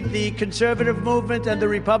lead the conservative movement and the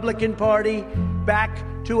Republican Party back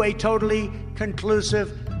to a totally conclusive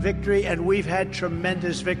victory, and we've had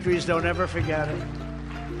tremendous victories. Don't ever forget it.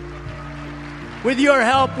 With your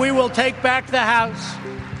help, we will take back the House.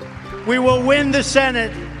 We will win the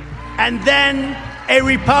Senate, and then a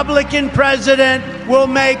Republican president will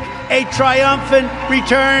make a triumphant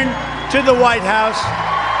return to the White House.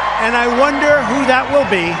 And I wonder who that will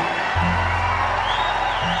be.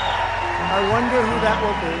 I wonder who that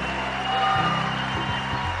will be.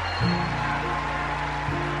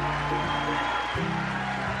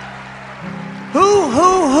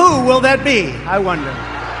 Who will that be? I wonder.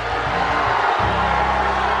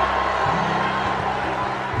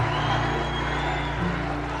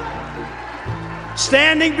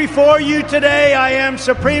 Standing before you today, I am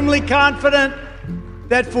supremely confident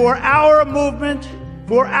that for our movement,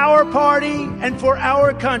 for our party, and for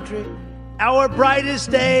our country, our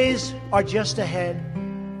brightest days are just ahead.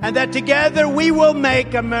 And that together we will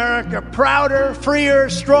make America prouder, freer,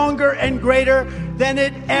 stronger, and greater than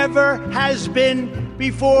it ever has been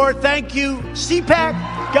before. Thank you,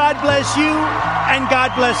 CPAC. God bless you, and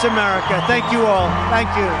God bless America. Thank you all.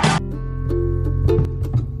 Thank you.